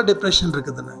ரொம்ப டிப்ரெஷன்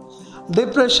இருக்குதுன்னு.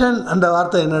 டிப்ரெஷன் அந்த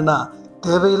வார்த்தை என்னென்னா,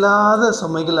 தேவையில்லாத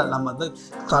சுமைகளை நம்ம வந்து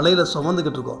தலையில்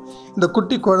சுமந்துக்கிட்டு இருக்கோம். இந்த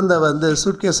குட்டி குழந்தை வந்து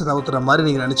சூட்கேஸை நவுத்துற மாதிரி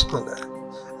நீங்கள் நினச்சிக்கோங்க.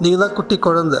 நீங்கள் தான் குட்டி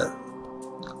குழந்தை.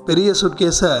 பெரிய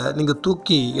சூட்கேஸை நீங்கள்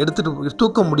எடுத்துகிட்டு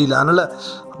தூக்க முடியல, அதனால்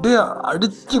அப்படியே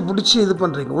அடித்து பிடிச்சி இது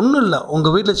பண்ணுறீங்க. ஒன்றும் இல்லை,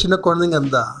 உங்கள் வீட்டில் சின்ன குழந்தைங்க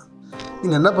இருந்தால்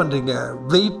நீங்கள் என்ன பண்ணுறீங்க,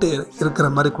 வெயிட்டு இருக்கிற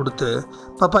மாதிரி கொடுத்து,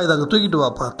 பாப்பா இதை அங்கே தூக்கிட்டு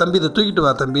வாப்பா, தம்பி இதை தூக்கிட்டு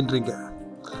வா தம்பின்றீங்க.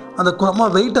 அந்த அம்மா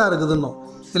வெயிட்டாக இருக்குதுன்னும்,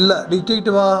 இல்லை நீ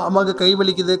தூக்கிட்டு வா, அம்மாவுக்கு கை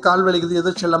வலிக்குது கால் வலிக்குது,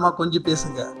 ஏதோ செல்லமாக கொஞ்சம்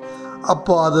பேசுங்க.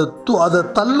 அப்போது அதை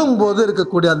தள்ளும் போது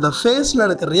இருக்கக்கூடிய அந்த ஃபேஸில்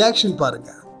இருக்க ரியாக்ஷன்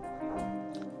பாருங்கள்.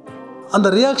 அந்த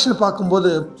ரியாக்ஷன் பார்க்கும்போது,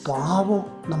 பாவம்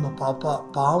நம்ம பாப்பா,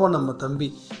 பாவம் நம்ம தம்பி,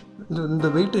 இந்த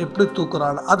வெயிட்டை எப்படி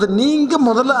தூக்குறான்னு அதை நீங்கள்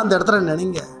முதல்ல அந்த இடத்துல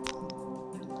நினைங்க.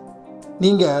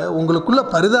 நீங்கள் உங்களுக்குள்ள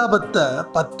பரிதாபத்தை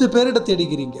 10 பேரிட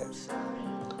தேடிக்கிறீங்க.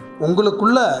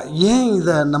 உங்களுக்குள்ள ஏன்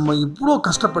இதை நம்ம இவ்வளோ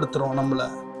கஷ்டப்படுத்துகிறோம்,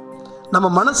 நம்ம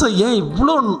மனசை ஏன்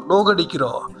இவ்வளோ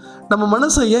நோகடிக்கிறோம், நம்ம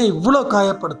மனசை ஏன் இவ்வளோ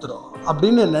காயப்படுத்துகிறோம்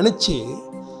அப்படின்னு நினச்சி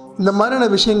இந்த மாதிரியான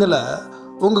விஷயங்களை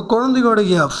உங்கள்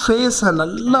குழந்தையோடைய ஃபேஸை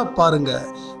நல்லா பாருங்கள்.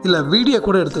 இல்லை வீடியோ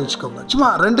கூட எடுத்து வச்சுக்கோங்க, சும்மா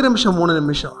 2 நிமிஷம் 3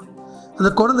 நிமிஷம் அந்த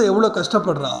குழந்தை எவ்வளோ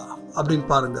கஷ்டப்படுறா அப்படின்னு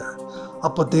பாருங்கள்.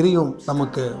 அப்போ தெரியும்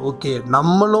நமக்கு, ஓகே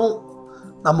நம்மளும்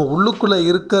நம்ம உள்ளுக்குள்ளே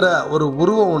இருக்கிற ஒரு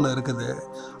உருவம் ஒன்று இருக்குது,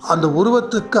 அந்த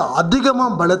உருவத்துக்கு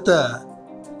அதிகமாக பலத்தை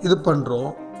இது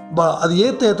பண்ணுறோம், அது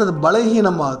ஏற்றது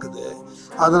பலகீனமாகுது.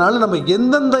 அதனால் நம்ம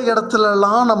எந்தெந்த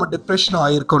இடத்துலலாம் நம்ம டிப்ரெஷன்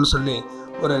ஆகிருக்கோன்னு சொல்லி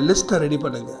ஒரு லிஸ்ட்டை ரெடி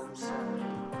பண்ணுங்கள்.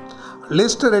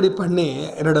 லிஸ்ட்டை ரெடி பண்ணி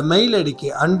என்னோடய மெயில் ஐடிக்கு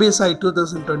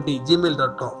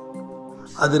anbesai2020@gmail.com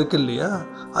அது இருக்கு இல்லையா,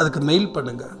 அதுக்கு மெயில்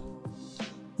பண்ணுங்கள்.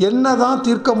 என்ன தான்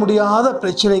தீர்க்க முடியாத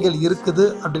பிரச்சனைகள் இருக்குது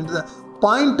அப்படின்றத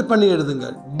பாயிண்ட் பண்ணி எழுதுங்க.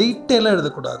 டீட்டெயிலாக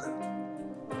எழுதக்கூடாது.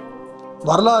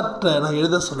 வரலாற்றை நான்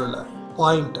எழுத சொல்லலை,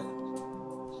 பாயிண்ட்டு.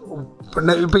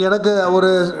 இப்போ எனக்கு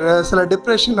ஒரு சில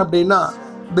டிப்ரெஷன் அப்படின்னா,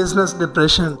 பிஸ்னஸ்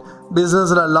டிப்ரெஷன்,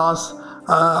 பிஸ்னஸில் லாஸ்,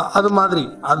 அது மாதிரி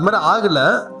ஆகலை,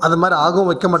 அது மாதிரி ஆகவும்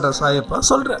வைக்க மாட்டேன் சாயப்பா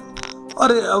சொல்கிறேன்.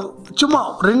 ஒரு சும்மா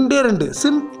 2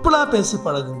 சிம்பிளாக பேசி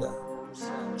பழகுங்க.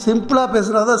 சிம்பிளாக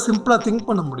பேசுகிறதா தான் சிம்பிளாக திங்க்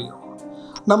பண்ண முடியும்.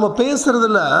 நம்ம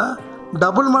பேசுகிறதுல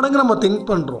டபுள் மடங்கு நம்ம திங்க்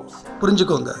பண்ணுறோம்,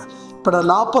 புரிஞ்சுக்கோங்க. இப்போ நான்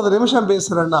 40 நிமிஷம்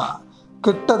பேசுகிறேன்னா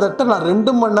கிட்டத்தட்ட நான்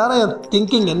 2 மணி நேரம் என்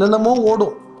திங்கிங் என்னென்னமோ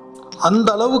ஓடும். அந்த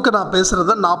அளவுக்கு நான்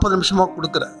பேசுகிறத 40 நிமிஷமாக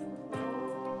கொடுக்குறேன்.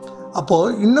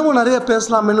 அப்போது இன்னமும் நிறைய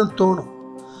பேசலாமேன்னு தோணும்.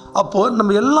 அப்போது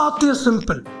நம்ம எல்லாத்தையும்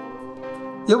சிம்பிள்,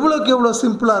 எவ்வளோக்கு எவ்வளோ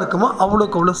சிம்பிளாக இருக்குமோ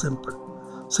அவ்வளோக்கு அவ்வளோ சிம்பிள்.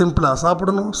 சிம்பிளாக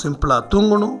சாப்பிடணும், சிம்பிளாக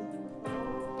தூங்கணும்,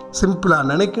 சிம்பிளாக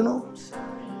நினைக்கணும்.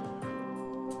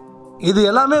 இது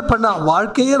எல்லாமே பண்ணால்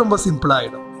வாழ்க்கையே ரொம்ப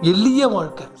சிம்பிளாகிடும். எளிய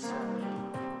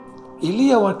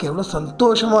வாழ்க்கை எவ்வளோ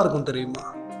சந்தோஷமாக இருக்கும் தெரியுமா?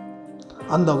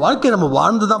 அந்த வாழ்க்கையை நம்ம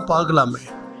வாழ்ந்து தான் பார்க்கலாமே.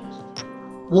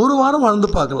 1 வாரம் வாழ்ந்து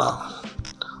பார்க்கலாம்.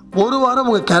 1 வாரம்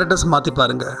உங்கள் கேரக்டர்ஸ் மாற்றி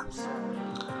பாருங்கள்,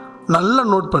 நல்லா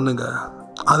நோட் பண்ணுங்கள்.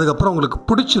 அதுக்கப்புறம் உங்களுக்கு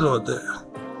பிடிச்சிரும் அது.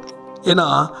 ஏன்னா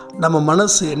நம்ம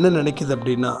மனசு என்ன நினைக்குது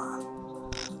அப்படின்னா,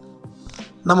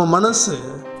 நம்ம மனசு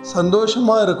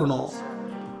சந்தோஷமாக இருக்கணும்,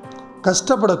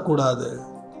 கஷ்டப்படக்கூடாது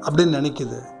அப்படின்னு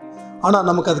நினைக்குது. ஆனால்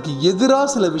நமக்கு அதுக்கு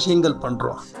எதிராக சில விஷயங்கள்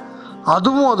பண்ணுறோம்.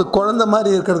 அதுவும் அது குழந்தை மாதிரி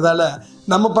இருக்கிறதால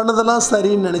நம்ம பண்ணதெல்லாம்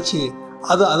சரின்னு நினச்சி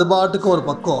அது பாட்டுக்கு ஒரு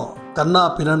பக்கம் கண்ணா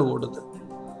பின்னான்னு ஓடுது.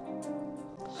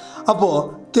 அப்போது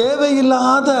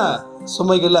தேவையில்லாத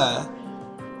சுமைகளை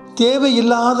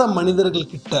தேவையில்லாத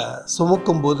மனிதர்கள்கிட்ட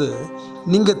சுமக்கும்போது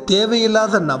நீங்கள்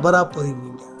தேவையில்லாத நபராக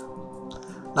போயிடுவீங்க.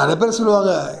 நிறைய பேர்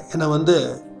சொல்லுவாங்க, என்னை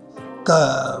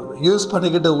யூஸ்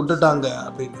பண்ணிக்கிட்டு விட்டுட்டாங்க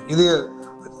அப்படின்னு. இது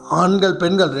ஆண்கள்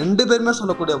பெண்கள் 2 பேருமே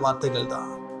சொல்லக்கூடிய வார்த்தைகள் தான்.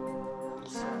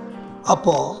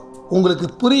 அப்போது உங்களுக்கு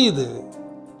புரியுது,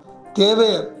 தேவை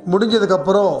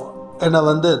முடிஞ்சதுக்கப்புறம்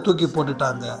என்னை தூக்கி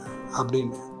போட்டுட்டாங்க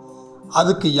அப்படின்னு.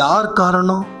 அதுக்கு யார்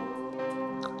காரணம்?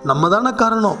 நம்ம தானே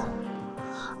காரணம்.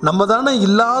 நம்ம தானே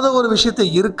இல்லாத ஒரு விஷயத்தை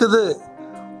இருக்குது,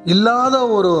 இல்லாத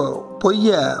ஒரு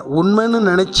பொய்யை உண்மைன்னு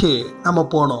நினச்சி நம்ம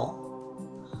போனோம்.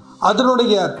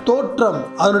 அதனுடைய தோற்றம்,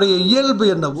 அதனுடைய இயல்பு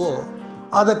என்னவோ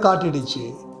அதை காட்டிடுச்சு.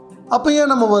 அப்போ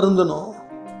ஏன் நம்ம வருந்தணும்?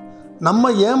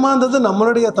 நம்ம ஏமாந்தது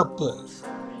நம்மளுடைய தப்பு.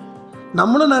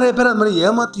 நம்மளும் நிறைய பேர் அது மாதிரி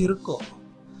ஏமாற்றி இருக்கோம்.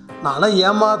 நான்லாம்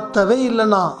ஏமாற்றவே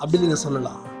இல்லைண்ணா அப்படின்னு நீங்கள்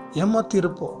சொல்லலாம். ஏமாற்றி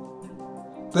இருப்போம்,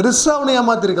 பெருசாக அவனை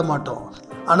ஏமாற்றிருக்க மாட்டோம்.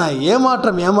 ஆனால்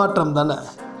ஏமாற்றம் தானே.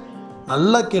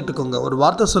 நல்லா கேட்டுக்கோங்க, ஒரு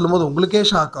வார்த்தை சொல்லும்போது உங்களுக்கே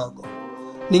ஷாக் ஆகும்.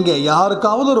 நீங்கள்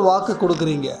யாருக்காவது ஒரு வாக்கு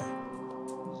கொடுக்குறீங்க,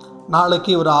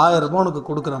 நாளைக்கு ஒரு 1000 ரூபாய் உனக்கு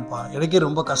கொடுக்குறேன்ப்பா, எனக்கே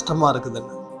ரொம்ப கஷ்டமாக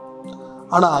இருக்குதுன்னு.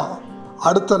 ஆனால்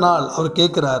அடுத்த நாள் அவர்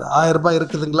கேட்குறாரு, 1000 ரூபாய்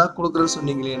இருக்குதுங்களா, கொடுக்குறேன்னு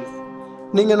சொன்னீங்களேன்னு.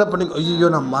 நீங்கள் என்ன பண்ணீங்க? ஐயோ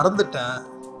நான் மறந்துட்டேன்,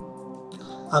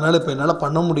 அதனால் இப்போ என்னால்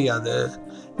பண்ண முடியாது,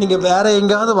 நீங்கள் வேறு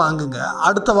எங்கேயாவது வாங்குங்க,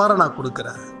 அடுத்த வாரம் நான்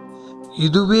கொடுக்குறேன்.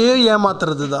 இதுவே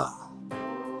ஏமாத்துறது தான்.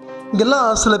 இங்கெல்லாம்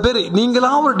சில பேர்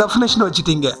நீங்களாம் ஒரு டெஃபினேஷன்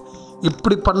வச்சுட்டீங்க,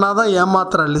 இப்படி பண்ணாதான்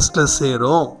ஏமாத்துற லிஸ்ட்டில்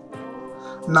சேரும்.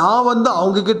 நான்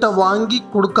அவங்கக்கிட்ட வாங்கி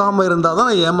கொடுக்காம இருந்தால் தான்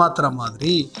நான் ஏமாத்துற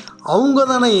மாதிரி, அவங்க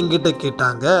தானே என்கிட்ட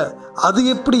கேட்டாங்க, அது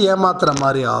எப்படி ஏமாத்துற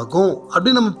மாதிரி ஆகும்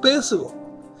அப்படின்னு நம்ம பேசுவோம்.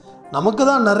 நமக்கு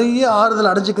தான் நிறைய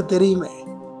ஆறுதல் அடைஞ்சிக்க தெரியுமே.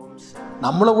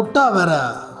 நம்மளை விட்டா வேற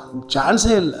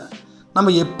சான்ஸே இல்லை.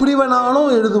 நம்ம எப்படி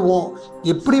வேணாலும் எழுதுவோம்,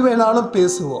 எப்படி வேணாலும்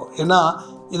பேசுவோம். ஏன்னா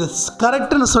இது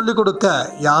கரெக்டுன்னு சொல்லிக் கொடுக்க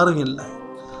யாரும் இல்லை.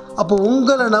 அப்போ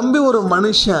உங்களை நம்பி ஒரு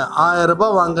மனுஷன் 1000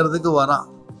 ரூபாய் வாங்கிறதுக்கு வரான்.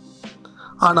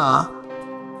 ஆனால்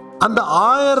அந்த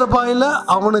 1000 ரூபாயில்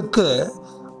அவனுக்கு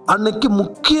அன்னைக்கு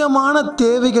முக்கியமான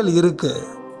தேவைகள் இருக்குது,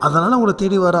 அதனால் உங்களை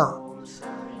தேடி வரான்.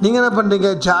 நீங்கள் என்ன பண்ணுறீங்க?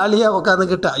 ஜாலியாக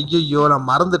உட்காந்துக்கிட்டு, ஐயோ நான்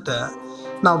மறந்துட்டேன்,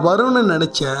 நான் வரும்னு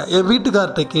நினச்சேன், என்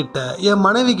வீட்டுக்கார்கிட்ட கேட்டேன், என்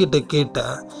மனைவி கிட்ட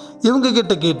கேட்டேன், இவங்க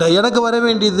கிட்ட கேட்டேன், எனக்கு வர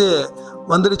வேண்டியது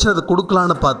வந்துடுச்சு, அதை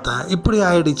கொடுக்கலான்னு பார்த்தேன், இப்படி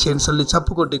ஆயிடுச்சேன்னு சொல்லி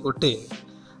சப்பு கொட்டி கொட்டி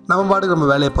நம்ம பாட்டுக்கு நம்ம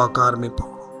வேலையை பார்க்க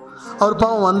ஆரம்பிப்போம். அவர்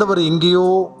பாவம் வந்தவர் எங்கேயோ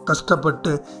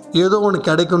கஷ்டப்பட்டு ஏதோ ஒன்று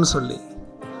கிடைக்கும்னு சொல்லி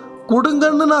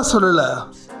கொடுங்கன்னு நான் சொல்லலை,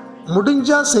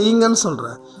 முடிஞ்சால் செய்யுங்கன்னு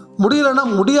சொல்கிறேன், முடியலைன்னா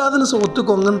முடியாதுன்னு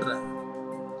ஒத்துக்கோங்கன்றேன்.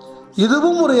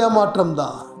 இதுவும் ஒரு ஏமாற்றம்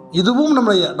தான். இதுவும்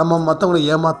நம்ம மற்றவங்களை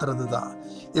ஏமாத்துறது தான்.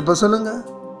 இப்போ சொல்லுங்கள்,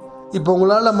 இப்போ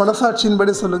உங்களால்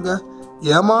மனசாட்சியின்படி சொல்லுங்கள்,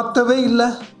 ஏமாற்றவே இல்லை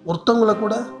ஒருத்தவங்களை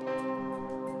கூட.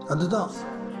 அதுதான்.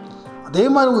 அதே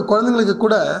மாதிரி உங்கள் குழந்தைங்களுக்கு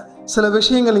கூட சில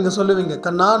விஷயங்கள் நீங்கள் சொல்லுவீங்க,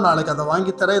 கண்ணா நாளைக்கு அதை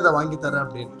வாங்கித்தரேன், இதை வாங்கித்தரேன்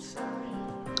அப்படின்னு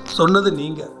சொன்னது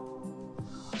நீங்கள்.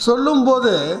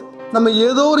 சொல்லும்போது நம்ம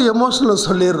ஏதோ ஒரு எமோஷனில்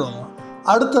சொல்லிடுறோம்,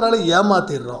 அடுத்த நாள்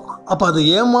ஏமாத்திடுறோம். அப்போ அது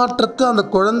ஏமாற்றத்தை அந்த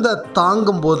குழந்தை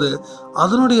தாங்கும்போது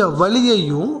அதனுடைய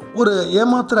வலியையும் ஒரு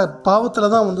ஏமாத்துகிற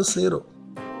பாவத்தில் தான் சேரும்.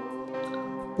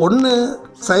 ஒன்று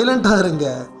சைலண்ட்டாக இருங்க,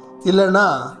 இல்லைன்னா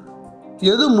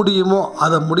எது முடியுமோ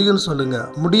அதை முடியும்னு சொல்லுங்கள்,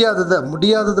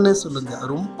 முடியாததுன்னே சொல்லுங்கள்.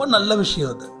 ரொம்ப நல்ல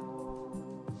விஷயம் அது.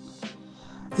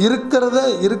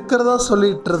 இருக்கிறதா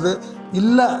சொல்லிட்டுறது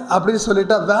இல்லை அப்படின்னு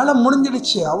சொல்லிட்டா வேலை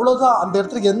முடிஞ்சிடுச்சு, அவ்வளோதான். அந்த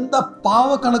இடத்துக்கு எந்த பாவ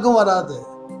கணக்கும் வராது.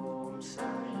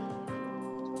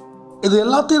 இது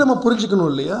எல்லாத்தையும் நம்ம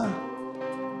புரிஞ்சுக்கணும் இல்லையா?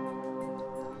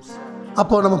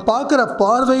 அப்போ நம்ம பார்க்குற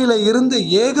பார்வையில் இருந்து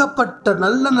ஏகப்பட்ட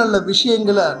நல்ல நல்ல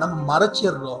விஷயங்களை நம்ம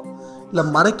மறைச்சிடுறோம், இல்லை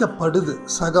மறைக்கப்படுது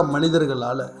சக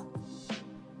மனிதர்களால்.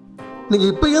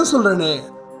 நீங்கள் இப்போ ஏன் சொல்கிறேனே,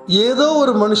 ஏதோ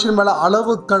ஒரு மனுஷன் மேலே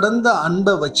அளவு கடந்த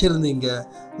அன்பை வச்சுருந்தீங்க,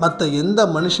 மற்ற எந்த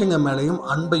மனுஷங்க மேலேயும்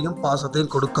அன்பையும்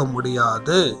பாசத்தையும் கொடுக்க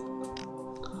முடியாது.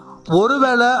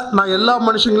 ஒருவேளை நான் எல்லா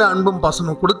மனுஷங்களையும் அன்பும்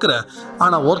பாசமும் கொடுக்குறேன்,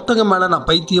 ஆனால் ஒருத்தங்க மேலே நான்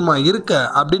பைத்தியமாக இருக்கேன்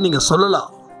அப்படின்னு நீங்கள் சொல்லலாம்.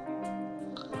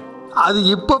 அது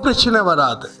இப்போ பிரச்சனை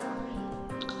வராது.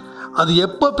 அது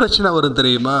எப்போ பிரச்சனை வரும்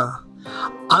தெரியுமா?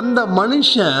 அந்த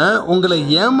மனுஷன் உங்களை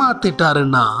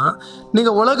ஏமாத்திட்டாருன்னா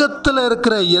நீங்கள் உலகத்தில்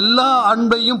இருக்கிற எல்லா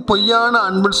அன்பையும் பொய்யான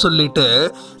அன்புன்னு சொல்லிட்டு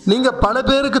நீங்கள் பல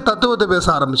பேருக்கு தத்துவத்தை பேச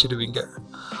ஆரம்பிச்சிடுவீங்க.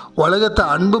 உலகத்தை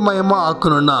அன்பு மயமாக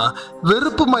ஆக்கணும்னா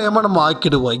வெறுப்பு மயமாக நம்ம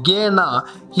ஆக்கிடுவோம். ஏன்னா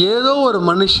ஏதோ ஒரு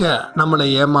மனுஷன் நம்மளை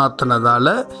ஏமாத்தினதால,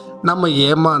 நம்ம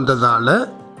ஏமாந்ததால்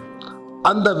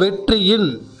அந்த வெற்றியின்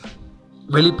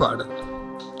வெளிப்பாடு.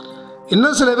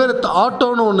 இன்னும் சில பேர்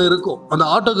ஆட்டோன்னு ஒன்று இருக்கும், அந்த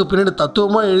ஆட்டோக்கு பின்னாடி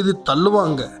தத்துவமாக எழுதி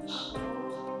தள்ளுவாங்க.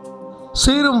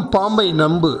 சீரும் பாம்பை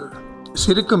நம்பு,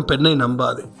 சிரிக்கும் பெண்ணை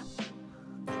நம்பாது.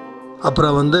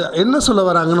 அப்புறம் என்ன சொல்ல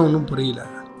வராங்கன்னு ஒன்றும் புரியல.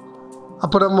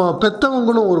 அப்போ நம்ம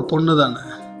பெற்றவங்களும் ஒரு பொண்ணு தானே,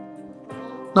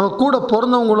 நம்ம கூட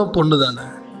பிறந்தவங்களும் பொண்ணு தானே,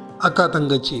 அக்கா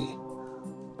தங்கச்சி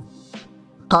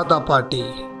தாத்தா பாட்டி.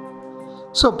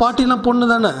 ஸோ பாட்டிலாம் பொண்ணு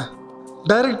தானே,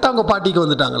 டைரெக்டாக அவங்க பாட்டிக்கு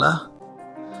வந்துட்டாங்களா?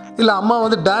 இல்லை அம்மா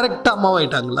வந்து டைரெக்டாக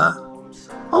அம்மாவாயிட்டாங்களா?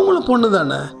 அவங்களும் பொண்ணு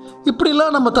தானே.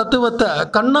 இப்படிலாம் நம்ம தத்துவத்தை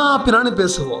கண்ணா பின்னான்னு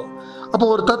பேசுவோம். அப்போ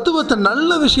ஒரு தத்துவத்தை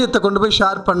நல்ல விஷயத்தை கொண்டு போய்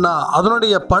ஷேர் பண்ணால்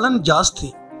அதனுடைய பலன் ஜாஸ்தி.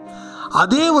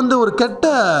 அதே வந்து ஒரு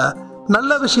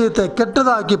நல்ல விஷயத்தை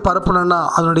கெட்டதாக்கி பரப்பணும்னா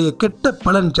அதனுடைய கெட்ட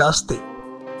பலன் ஜாஸ்தி.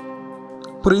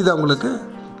 புரியுதா உங்களுக்கு?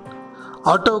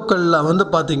 ஆட்டோக்களில் வந்து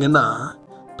பார்த்தீங்கன்னா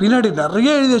பின்னாடி நிறைய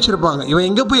எழுதி வச்சுருப்பாங்க, இவன்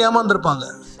எங்கே போய் ஏமாந்துருப்பாங்க.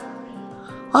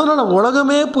 அதனால்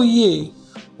உலகமே பொய்,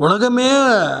 உலகமே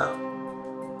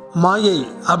மாயை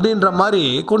அப்படின்ற மாதிரி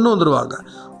கொண்டு வந்துடுவாங்க.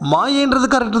 மாயைன்றது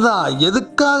கரெக்டு தான்.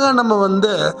 எதுக்காக நம்ம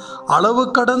வந்து அளவு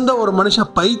கடந்த ஒரு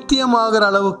மனுஷன் பைத்தியமாகிற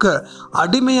அளவுக்கு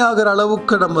அடிமையாகிற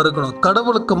அளவுக்கு நம்ம இருக்கணும்?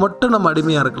 கடவுளுக்கு மட்டும் நம்ம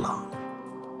அடிமையாக இருக்கலாம்.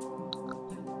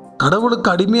 கடவுளுக்கு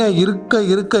அடிமையாக இருக்க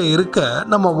இருக்க இருக்க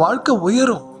நம்ம வாழ்க்கை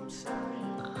உயரும்.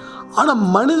 ஆனால்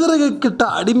மனிதர்கிட்ட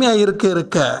அடிமையாக இருக்க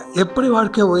இருக்க எப்படி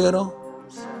வாழ்க்கை உயரும்?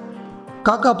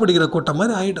 காக்கா பிடிக்கிற கூட்டம்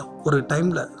மாதிரி ஆகிடும் ஒரு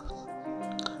டைமில்.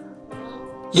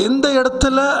 எந்த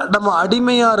இடத்துல நம்ம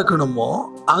அடிமையாக இருக்கணுமோ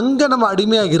அங்கே நம்ம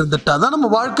அடிமையாக இருந்துட்டா தான் நம்ம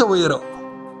வாழ்க்கை உயரும்.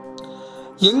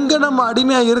 எங்கே நம்ம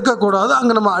அடிமையாக இருக்கக்கூடாது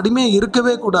அங்கே நம்ம அடிமையாக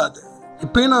இருக்கவே கூடாது.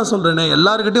 இப்பயும் நான் சொல்கிறேனே,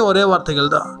 எல்லாருக்கிட்டையும் ஒரே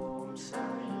வார்த்தைகள் தான்.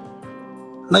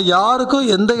 நான்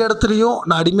யாருக்கும் எந்த இடத்துலையும்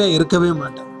நான் அடிமையாக இருக்கவே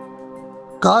மாட்டேன்.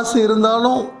 காசு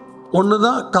இருந்தாலும் ஒன்று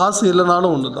தான், காசு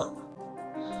இல்லைனாலும் ஒன்று தான்.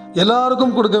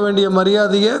 எல்லாருக்கும் கொடுக்க வேண்டிய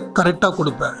மரியாதையை கரெக்டாக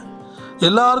கொடுப்பேன்.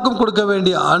 எல்லாருக்கும் கொடுக்க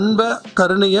வேண்டிய அன்பை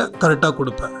கருணையை கரெக்டாக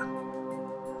கொடுப்பேன்.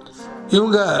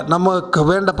 இவங்க நமக்கு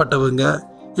வேண்டப்பட்டவங்க,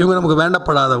 இவங்க நமக்கு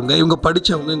வேண்டப்படாதவங்க, இவங்க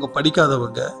படித்தவங்க, இவங்க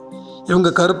படிக்காதவங்க, இவங்க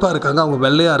கருப்பாக இருக்காங்க, அவங்க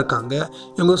வெள்ளையாக இருக்காங்க,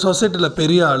 இவங்க சொசைட்டியில்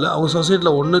பெரிய ஆள், அவங்க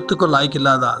சொசைட்டியில் ஒன்றுத்துக்கும் லாய்க்கு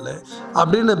இல்லாத ஆள்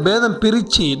அப்படின்னு பேதம்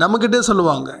பிரித்து நம்மக்கிட்டே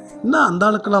சொல்லுவாங்க. என்ன அந்த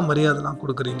ஆளுக்கெல்லாம் மரியாதைலாம்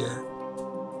கொடுக்குறீங்க?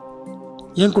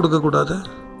 ஏன் கொடுக்கக்கூடாது?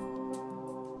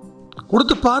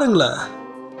 கொடுத்து பாருங்களேன்.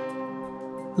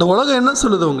 இந்த உலகம் என்ன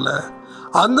சொல்லுது? உங்களை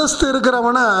அந்தஸ்து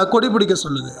இருக்கிறவனை கொடி பிடிக்க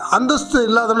சொல்லுது, அந்தஸ்து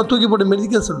இல்லாதவனை தூக்கி போட்டு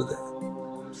மிதிக்க சொல்லுது.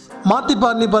 மாற்றி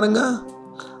பாருங்க பாருங்க.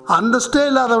 அந்தஸ்தே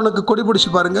இல்லாதவனுக்கு கொடி பிடிச்சி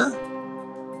பாருங்க.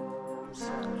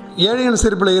 ஏழையின்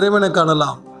சிரிப்பில் இறைவனை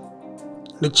காணலாம்,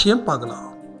 நிச்சயம் பார்க்கலாம்.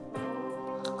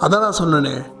 அதான் நான்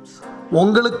சொன்னேனே,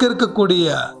 உங்களுக்கு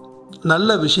இருக்கக்கூடிய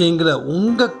நல்ல விஷயங்களை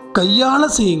உங்கள்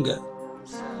கையால் செய்யுங்க.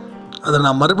 அதை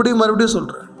நான் மறுபடியும்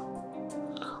சொல்கிறேன்,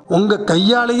 உங்கள்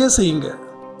கையாலேயே செய்யுங்க.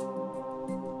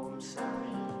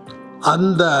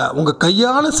 அந்த உங்கள்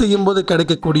கையால் செய்யும்போது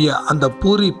கிடைக்கக்கூடிய அந்த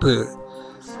பூரிப்பு,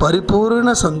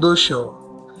 பரிபூர்ண சந்தோஷம்.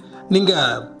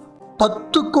 நீங்கள்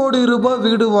 10 கோடி ரூபாய்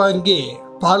வீடு வாங்கி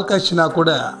பால் காய்ச்சினா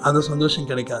கூட அந்த சந்தோஷம்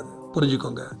கிடைக்காது.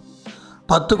 புரிஞ்சுக்கோங்க.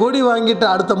 10 கோடி வாங்கிட்டு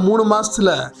அடுத்த 3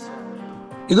 மாதத்தில்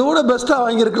இதோட பெஸ்ட்டாக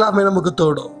வாங்கியிருக்கலாமே நமக்கு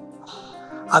தோடும்.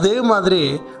 அதே மாதிரி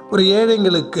ஒரு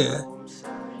ஏழைங்களுக்கு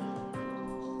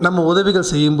நம்ம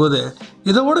உதவிகள் செய்யும்போது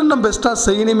இதோட நம்ம பெஸ்ட்டாக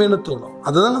செய்யணுமேனு தோணும்.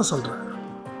 அதுதான் நான் சொல்கிறேன்.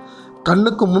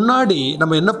 கண்ணுக்கு முன்னாடி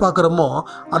நம்ம என்ன பார்க்குறோமோ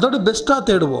அதோட பெஸ்ட்டாக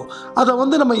தேடுவோம். அதை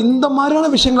வந்து நம்ம இந்த மாதிரியான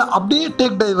விஷயங்களை அப்படியே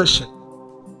டேக் டைவர்ஷன்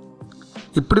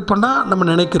இப்படி பண்ணால் நம்ம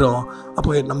நினைக்கிறோம், அப்போ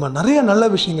நம்ம நிறைய நல்ல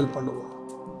விஷயங்கள் பண்ணுவோம்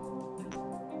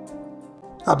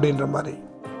அப்படின்ற மாதிரி.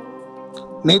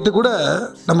 நேற்று கூட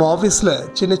நம்ம ஆஃபீஸில்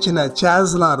சின்ன சின்ன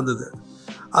சேர்ஸ்லாம் இருந்தது.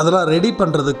 அதெல்லாம் ரெடி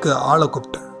பண்ணுறதுக்கு ஆளை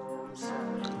கூப்பிட்டேன்.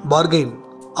 பார்கெயின்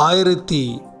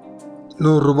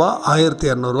 1100 ரூபா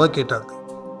 1200 ரூபா கேட்டாங்க.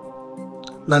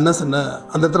 நான் என்ன சொன்னேன்,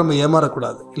 அந்த இடத்துல நம்ம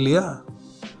ஏமாறக்கூடாது இல்லையா?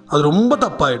 அது ரொம்ப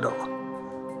தப்பாயிடும்.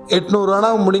 800 ரூபானா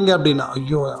முடிங்க அப்படின்னா,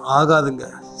 ஐயோ ஆகாதுங்க,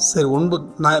 சரி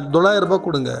 900 ரூபாய்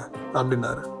கொடுங்க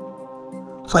அப்படின்னாரு.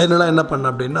 ஃபைனலாக என்ன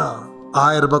பண்ணேன் அப்படின்னா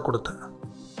 1000 ரூபாய் கொடுத்தேன்.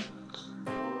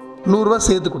 100 ரூபா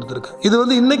சேர்த்து கொடுத்துருக்கேன். இது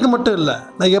வந்து இன்றைக்கி மட்டும் இல்லை,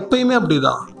 நான் எப்பயுமே அப்படி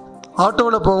தான்.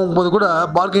 ஆட்டோவில் போகும்போது கூட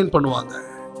பார்கெயின் பண்ணுவாங்க.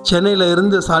 சென்னையில்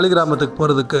இருந்து சாலிகிராமத்துக்கு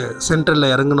போகிறதுக்கு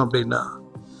சென்ட்ரலில் இறங்கணும் அப்படின்னா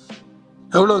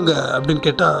எவ்வளோங்க அப்படின்னு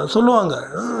கேட்டால் சொல்லுவாங்க,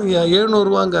 700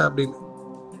 ரூபாங்க அப்படின்னு.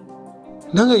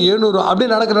 என்னங்க 700 அப்படியே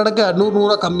நடக்க 100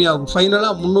 ரூபா கம்மியாகும்.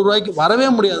 ஃபைனலாக 300 ரூபாய்க்கு வரவே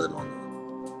முடியாதுன்னு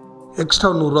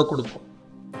எக்ஸ்ட்ரா 100 ரூபா கொடுப்போம்.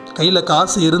 கையில்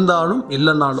காசு இருந்தாலும்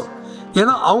இல்லைனாலும்.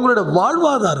 ஏன்னா அவங்களோட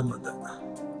வாழ்வாதாரம் அது.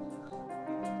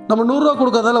 நம்ம 100 ரூபா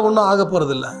கொடுக்கறதால ஒன்றும் ஆக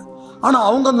போகிறதில்ல. ஆனால்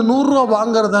அவங்க அந்த 100 ரூபா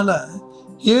வாங்கிறதால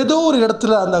ஏதோ ஒரு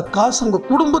இடத்துல அந்த காசு உங்கள்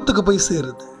குடும்பத்துக்கு போய்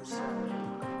சேருது.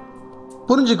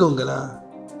 புரிஞ்சுக்கோங்களேன்.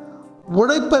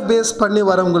 உழைப்பை பேஸ் பண்ணி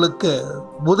வரவங்களுக்கு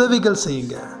உதவிகள்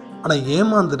செய்யுங்க, ஆனால்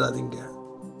ஏமாந்துடாதீங்க.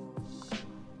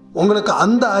 உங்களுக்கு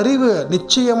அந்த அறிவு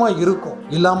நிச்சயமாக இருக்கும்,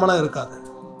 இல்லாமலாம் இருக்காது.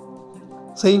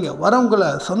 செய்யுங்க. வரவங்களை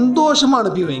சந்தோஷமாக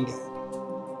அனுப்பி வைங்க.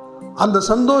 அந்த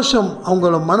சந்தோஷம்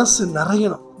அவங்கள மனசு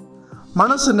நிறையணும்.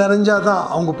 மனசு நிறைஞ்சாதான்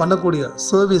அவங்க பண்ணக்கூடிய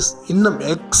சர்வீஸ் இன்னும்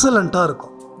எக்ஸலண்ட்டாக இருக்கும்.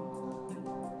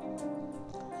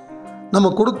 நம்ம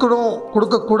கொடுக்கணும்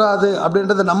கொடுக்கக்கூடாது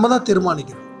அப்படின்றத நம்ம தான்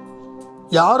தீர்மானிக்கணும்.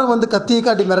 யாரும் வந்து கத்தியை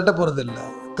காட்டி மிரட்ட போகிறது இல்லை.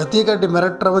 கத்தியை காட்டி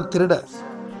மிரட்டுறவன் திருட.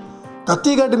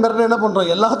 கத்தி காட்டி மிரட்ட என்ன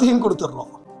பண்ணுறோம், எல்லாத்தையும்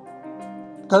கொடுத்துட்றோம்.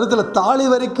 கழுத்தில் தாலி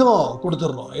வரைக்கும்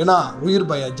கொடுத்துட்றோம். ஏன்னா உயிர்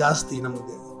பயம் ஜாஸ்தி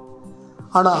நமக்கு.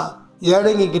 ஆனால்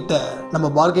ஏழைங்க கிட்ட நம்ம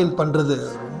பார்கெயின் பண்ணுறது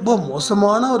ரொம்ப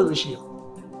மோசமான ஒரு விஷயம்.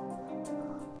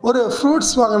 ஒரு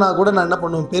ஃப்ரூட்ஸ் வாங்கினா கூட நான் என்ன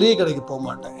பண்ணுவேன், பெரிய கடைக்கு போக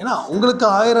மாட்டேன். ஏன்னா உங்களுக்கு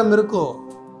 1000 இருக்கும்.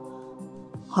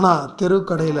 ஆனால் தெரு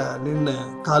கடையில் நின்று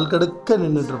கால் கடுக்க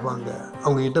நின்றுட்டு இருப்பாங்க.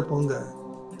 அவங்ககிட்ட போங்க,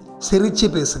 சிரித்து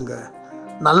பேசுங்க,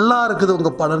 நல்லா இருக்குது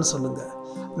உங்கள் படம்னு சொல்லுங்கள்.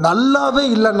 நல்லாவே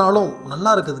இல்லைனாலும்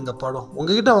நல்லா இருக்குதுங்க படம்,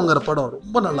 உங்ககிட்ட வாங்குற படம்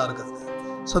ரொம்ப நல்லா இருக்குதுங்க.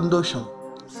 சந்தோஷம்,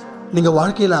 நீங்கள்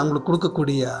வாழ்க்கையில் அவங்களுக்கு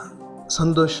கொடுக்கக்கூடிய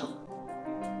சந்தோஷம்.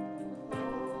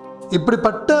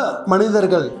 இப்படிப்பட்ட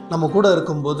மனிதர்கள் நம்ம கூட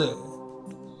இருக்கும்போது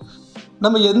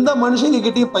நம்ம எந்த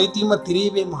மனுஷங்ககிட்டையும் பைத்தியமாக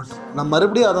தெரியவே மாட்டோம். நான்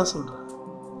மறுபடியும் அதான் சொல்கிறேன்.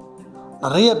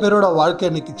 நிறைய பேரோட வாழ்க்கை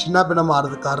இன்னைக்கு சின்ன பின்னமாக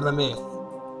ஆகிறதுக்கு காரணமே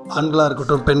ஆண்களாக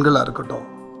இருக்கட்டும் பெண்களாக இருக்கட்டும்,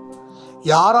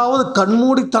 யாராவது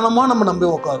கண்மூடித்தனமாக நம்ம நம்பி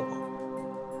உட்காருவோம்.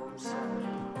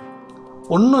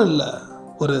 ஒன்றும் இல்லை,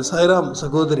 ஒரு சாய்ராம்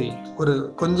சகோதரி ஒரு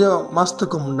கொஞ்சம்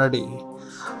மாதத்துக்கு முன்னாடி,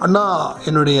 அண்ணா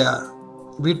என்னுடைய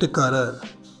வீட்டுக்காரர்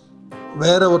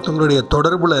வேற ஒருத்தவங்களுடைய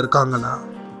தொடர்பில் இருக்காங்கன்னா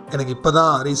எனக்கு இப்போ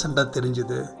தான் ரீசெண்டாக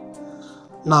தெரிஞ்சுது,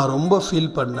 நான் ரொம்ப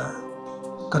ஃபீல் பண்ணேன்.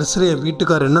 கடைசியில் என்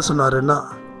வீட்டுக்காரர் என்ன சொன்னாருன்னா,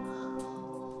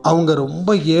 அவங்க ரொம்ப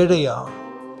ஏழையா,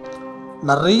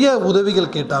 நிறைய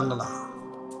உதவிகள் கேட்டாங்களாம்,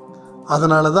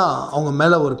 அதனால தான் அவங்க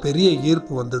மேலே ஒரு பெரிய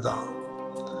ஈர்ப்பு வந்துதான்,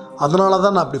 அதனால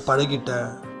தான் நான் அப்படி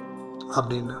பழகிட்டேன்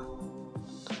அப்படின்னு.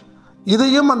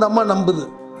 இதையும் அந்த அம்மா நம்புது.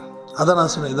 அதான்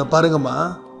நான் சொன்னேன், இதை பாருங்கம்மா,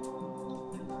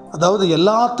 அதாவது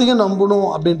எல்லாத்தையும் நம்பணும்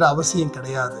அப்படின்ற அவசியம்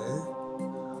கிடையாது.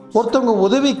 ஒருத்தவங்க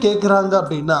உதவி கேட்குறாங்க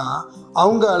அப்படின்னா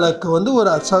அவங்களுக்கு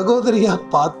ஒரு சகோதரியாக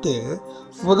பார்த்து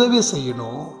உதவி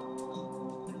செய்யணும்.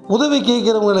 உதவி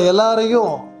கேட்குறவங்களை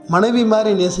எல்லாரையும் மனைவி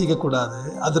மாதிரி நேசிக்கக்கூடாது,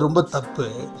 அது ரொம்ப தப்பு.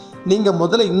 நீங்கள்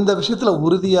முதல்ல இந்த விஷயத்தில்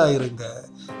உறுதியாக இருங்க,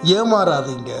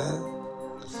 ஏமாறாதீங்க.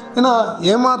 ஏன்னா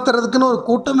ஏமாத்துறதுக்குன்னு ஒரு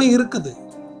கூட்டமே இருக்குது,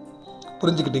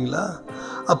 புரிஞ்சுக்கிட்டீங்களா?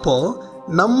 அப்போது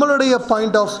நம்மளுடைய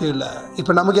பாயிண்ட் ஆஃப் வியூவில்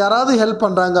இப்போ நமக்கு யாராவது ஹெல்ப்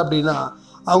பண்ணுறாங்க அப்படின்னா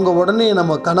அவங்க உடனே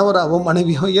நம்ம கணவராகவோ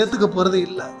மனைவியோ ஏற்றுக்க போகிறது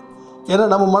இல்லை. ஏன்னா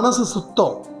நம்ம மனசு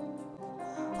சுத்தம்.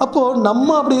 அப்போது நம்ம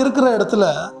அப்படி இருக்கிற இடத்துல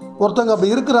ஒருத்தவங்க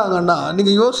அப்படி இருக்கிறாங்கன்னா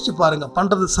நீங்கள் யோசிச்சு பாருங்கள்,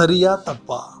 பண்ணுறது சரியா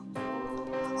தப்பா?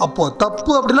 அப்போது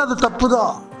தப்பு அப்படின்னா அது தப்பு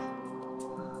தான்.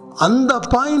 அந்த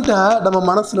பாயிண்ட்டை நம்ம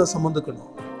மனசில்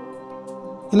சுமந்துக்கணும்.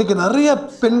 இன்றைக்கி நிறைய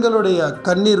பெண்களுடைய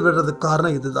கண்ணீர் விடுறதுக்கு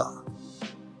காரணம் இதுதான்.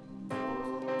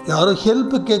 யாரும்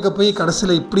ஹெல்ப்பு கேட்க போய்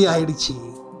கடைசியில் இப்படி ஆயிடுச்சு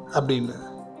அப்படின்னு.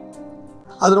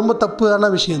 அது ரொம்ப தப்பான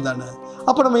விஷயம் தானே.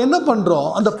 அப்போ நம்ம என்ன பண்ணுறோம்,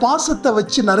 அந்த பாசத்தை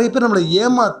வச்சு நிறைய பேர் நம்மளை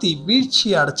ஏமாற்றி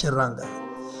வீழ்ச்சியை அடைச்சிடுறாங்க.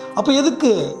 அப்போ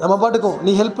எதுக்கு நம்ம பாட்டுக்கும்,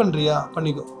 நீ ஹெல்ப் பண்ணுறியா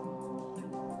பண்ணிக்கோ,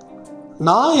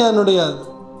 நான் என்னுடைய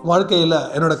வாழ்க்கையில்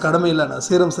என்னோட கடமையில் நான்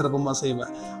சீரம் சிறப்புமாக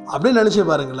செய்வேன் அப்படின்னு நினச்சி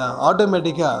பாருங்களேன்.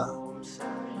 ஆட்டோமேட்டிக்காக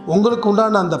உங்களுக்கு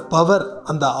உண்டான அந்த பவர்,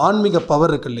 அந்த ஆன்மீக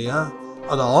பவர் இருக்கு இல்லையா,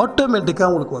 அது ஆட்டோமேட்டிக்காக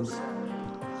உங்களுக்கு வந்துடும்.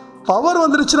 பவர்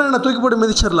வந்துருச்சுன்னா என்னை தூக்கி போட்டு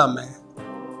மிதிச்சிடலாமே,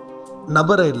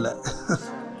 நபரை இல்லை,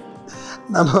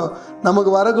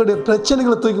 நமக்கு வரக்கூடிய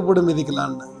பிரச்சனைகளை தூக்கி போட்டு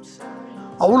மிதிக்கலான்னு.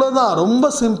 அவ்வளோதான், ரொம்ப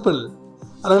சிம்பிள்.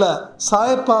 அதனால்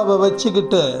சாயப்பாவை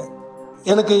வச்சுக்கிட்டு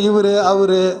எனக்கு இவர்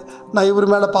அவர், நான்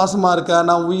இவர் மேலே பாசமாக இருக்கேன்,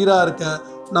 நான் உயிராக இருக்கேன்,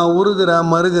 நான்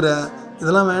உருகிறேன் மறுகிறேன்,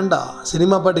 இதெல்லாம் வேண்டாம்.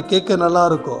 சினிமா பாட்டு கேட்க நல்லா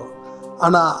இருக்கும்,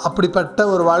 ஆனால் அப்படிப்பட்ட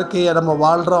ஒரு வாழ்க்கையை நம்ம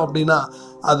வாழ்கிறோம் அப்படின்னா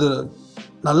அது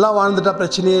நல்லா வாழ்ந்துட்டா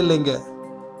பிரச்சனையே இல்லைங்க.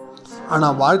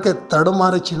 ஆனால் வாழ்க்கை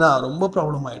தடுமாறிச்சுன்னா ரொம்ப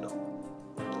ப்ராப்ளம் ஆகிடும்.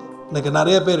 இன்றைக்கி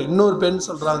நிறைய பேர், இன்னொரு பெண்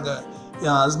சொல்கிறாங்க,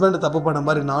 என் ஹஸ்பண்டு தப்பு பண்ண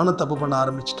மாதிரி நானும் தப்பு பண்ண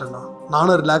ஆரம்பிச்சிட்டேன்னா,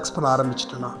 நானும் ரிலாக்ஸ் பண்ண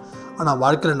ஆரம்பிச்சிட்டேன்னா, ஆனால்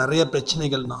வாழ்க்கையில் நிறைய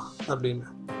பிரச்சனைகள்னா அப்படின்னு.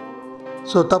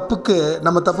 ஸோ தப்புக்கு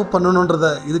நம்ம தப்பு பண்ணணுன்றத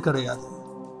இது கிடையாது.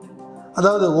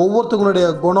 அதாவது ஒவ்வொருத்தவங்களுடைய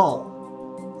குணம்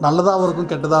நல்லதாகவும்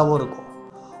இருக்கும் கெட்டதாகவும் இருக்கும்.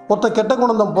 ஒருத்தர் கெட்ட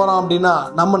குணம் தான் போகிறான் அப்படின்னா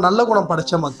நம்ம நல்ல குணம்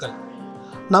படைத்த மக்கள்,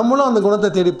 நம்மளும் அந்த குணத்தை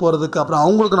தேடி போகிறதுக்கு அப்புறம்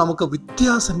அவங்களுக்கு நமக்கு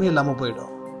வித்தியாசமே இல்லாமல்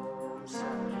போயிடும்.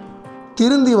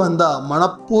 திருந்தி வந்தால்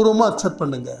மனப்பூர்வமாக அக்செப்ட்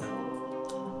பண்ணுங்க.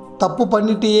 தப்பு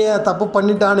பண்ணிட்டே, தப்பு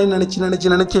பண்ணிட்டானே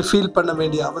நினச்சி ஃபீல் பண்ண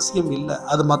வேண்டிய அவசியம் இல்லை.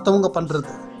 அது மற்றவங்க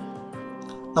பண்ணுறது.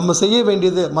 நம்ம செய்ய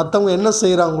வேண்டியது மற்றவங்க என்ன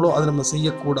செய்கிறாங்களோ அதை நம்ம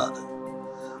செய்யக்கூடாது.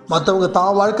 மற்றவங்க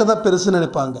தான் வாழ்க்கை தான் பெருசுன்னு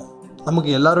நினைப்பாங்க, நமக்கு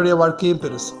எல்லாருடைய வாழ்க்கையும்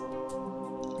பெருசு.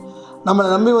 நம்மளை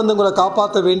நம்பி வந்தவங்களை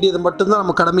காப்பாற்ற வேண்டியது மட்டும்தான்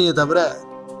நம்ம கடமையை தவிர,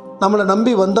 நம்மளை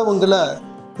நம்பி வந்தவங்களை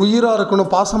உயிராக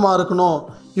இருக்கணும், பாசமாக இருக்கணும்,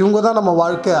 இவங்க தான் நம்ம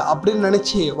வாழ்க்கை அப்படின்னு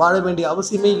நினச்சி வாழ வேண்டிய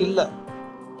அவசியமே இல்லை.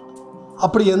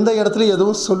 அப்படி எந்த இடத்துலையும்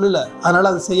எதுவும் சொல்லலை, அதனால்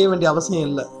அது செய்ய வேண்டிய அவசியம்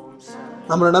இல்லை.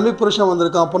 நம்மளை நம்பி புருஷன்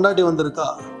வந்திருக்கான், பொண்டாட்டி வந்திருக்கா,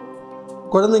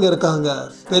 குழந்தைங்க இருக்காங்க,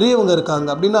 பெரியவங்க இருக்காங்க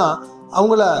அப்படின்னா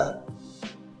அவங்கள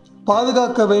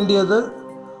பாதுகாக்க வேண்டியது,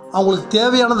 அவங்களுக்கு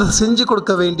தேவையானதை செஞ்சு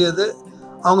கொடுக்க வேண்டியது,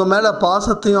 அவங்க மேலே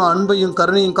பாசத்தையும் அன்பையும்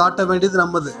கருணையும் காட்ட வேண்டியது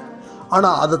நம்மது.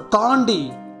 ஆனால் அதை தாண்டி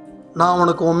நான்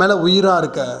உனக்கு உன் மேலே உயிராக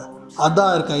இருக்க,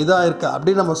 அதாக இருக்க, இதாக இருக்க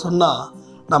அப்படின்னு நம்ம சொன்னால்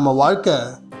நம்ம வாழ்க்கை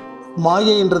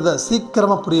மாயைன்றதை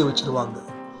சீக்கிரமாக புரிய வச்சுருவாங்க.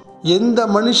 எந்த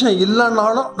மனுஷன்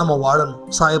இல்லைனாலும் நம்ம வாழணும்,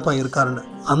 சாயப்பா இருக்காருன்னு.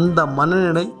 அந்த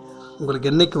மனநிலை உங்களுக்கு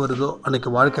என்றைக்கு வருதோ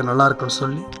அன்றைக்கி வாழ்க்கை நல்லா இருக்குன்னு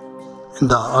சொல்லி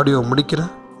இந்த ஆடியோ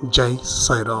முடிக்கிறேன். ஜெய்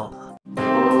சாய்ராம்.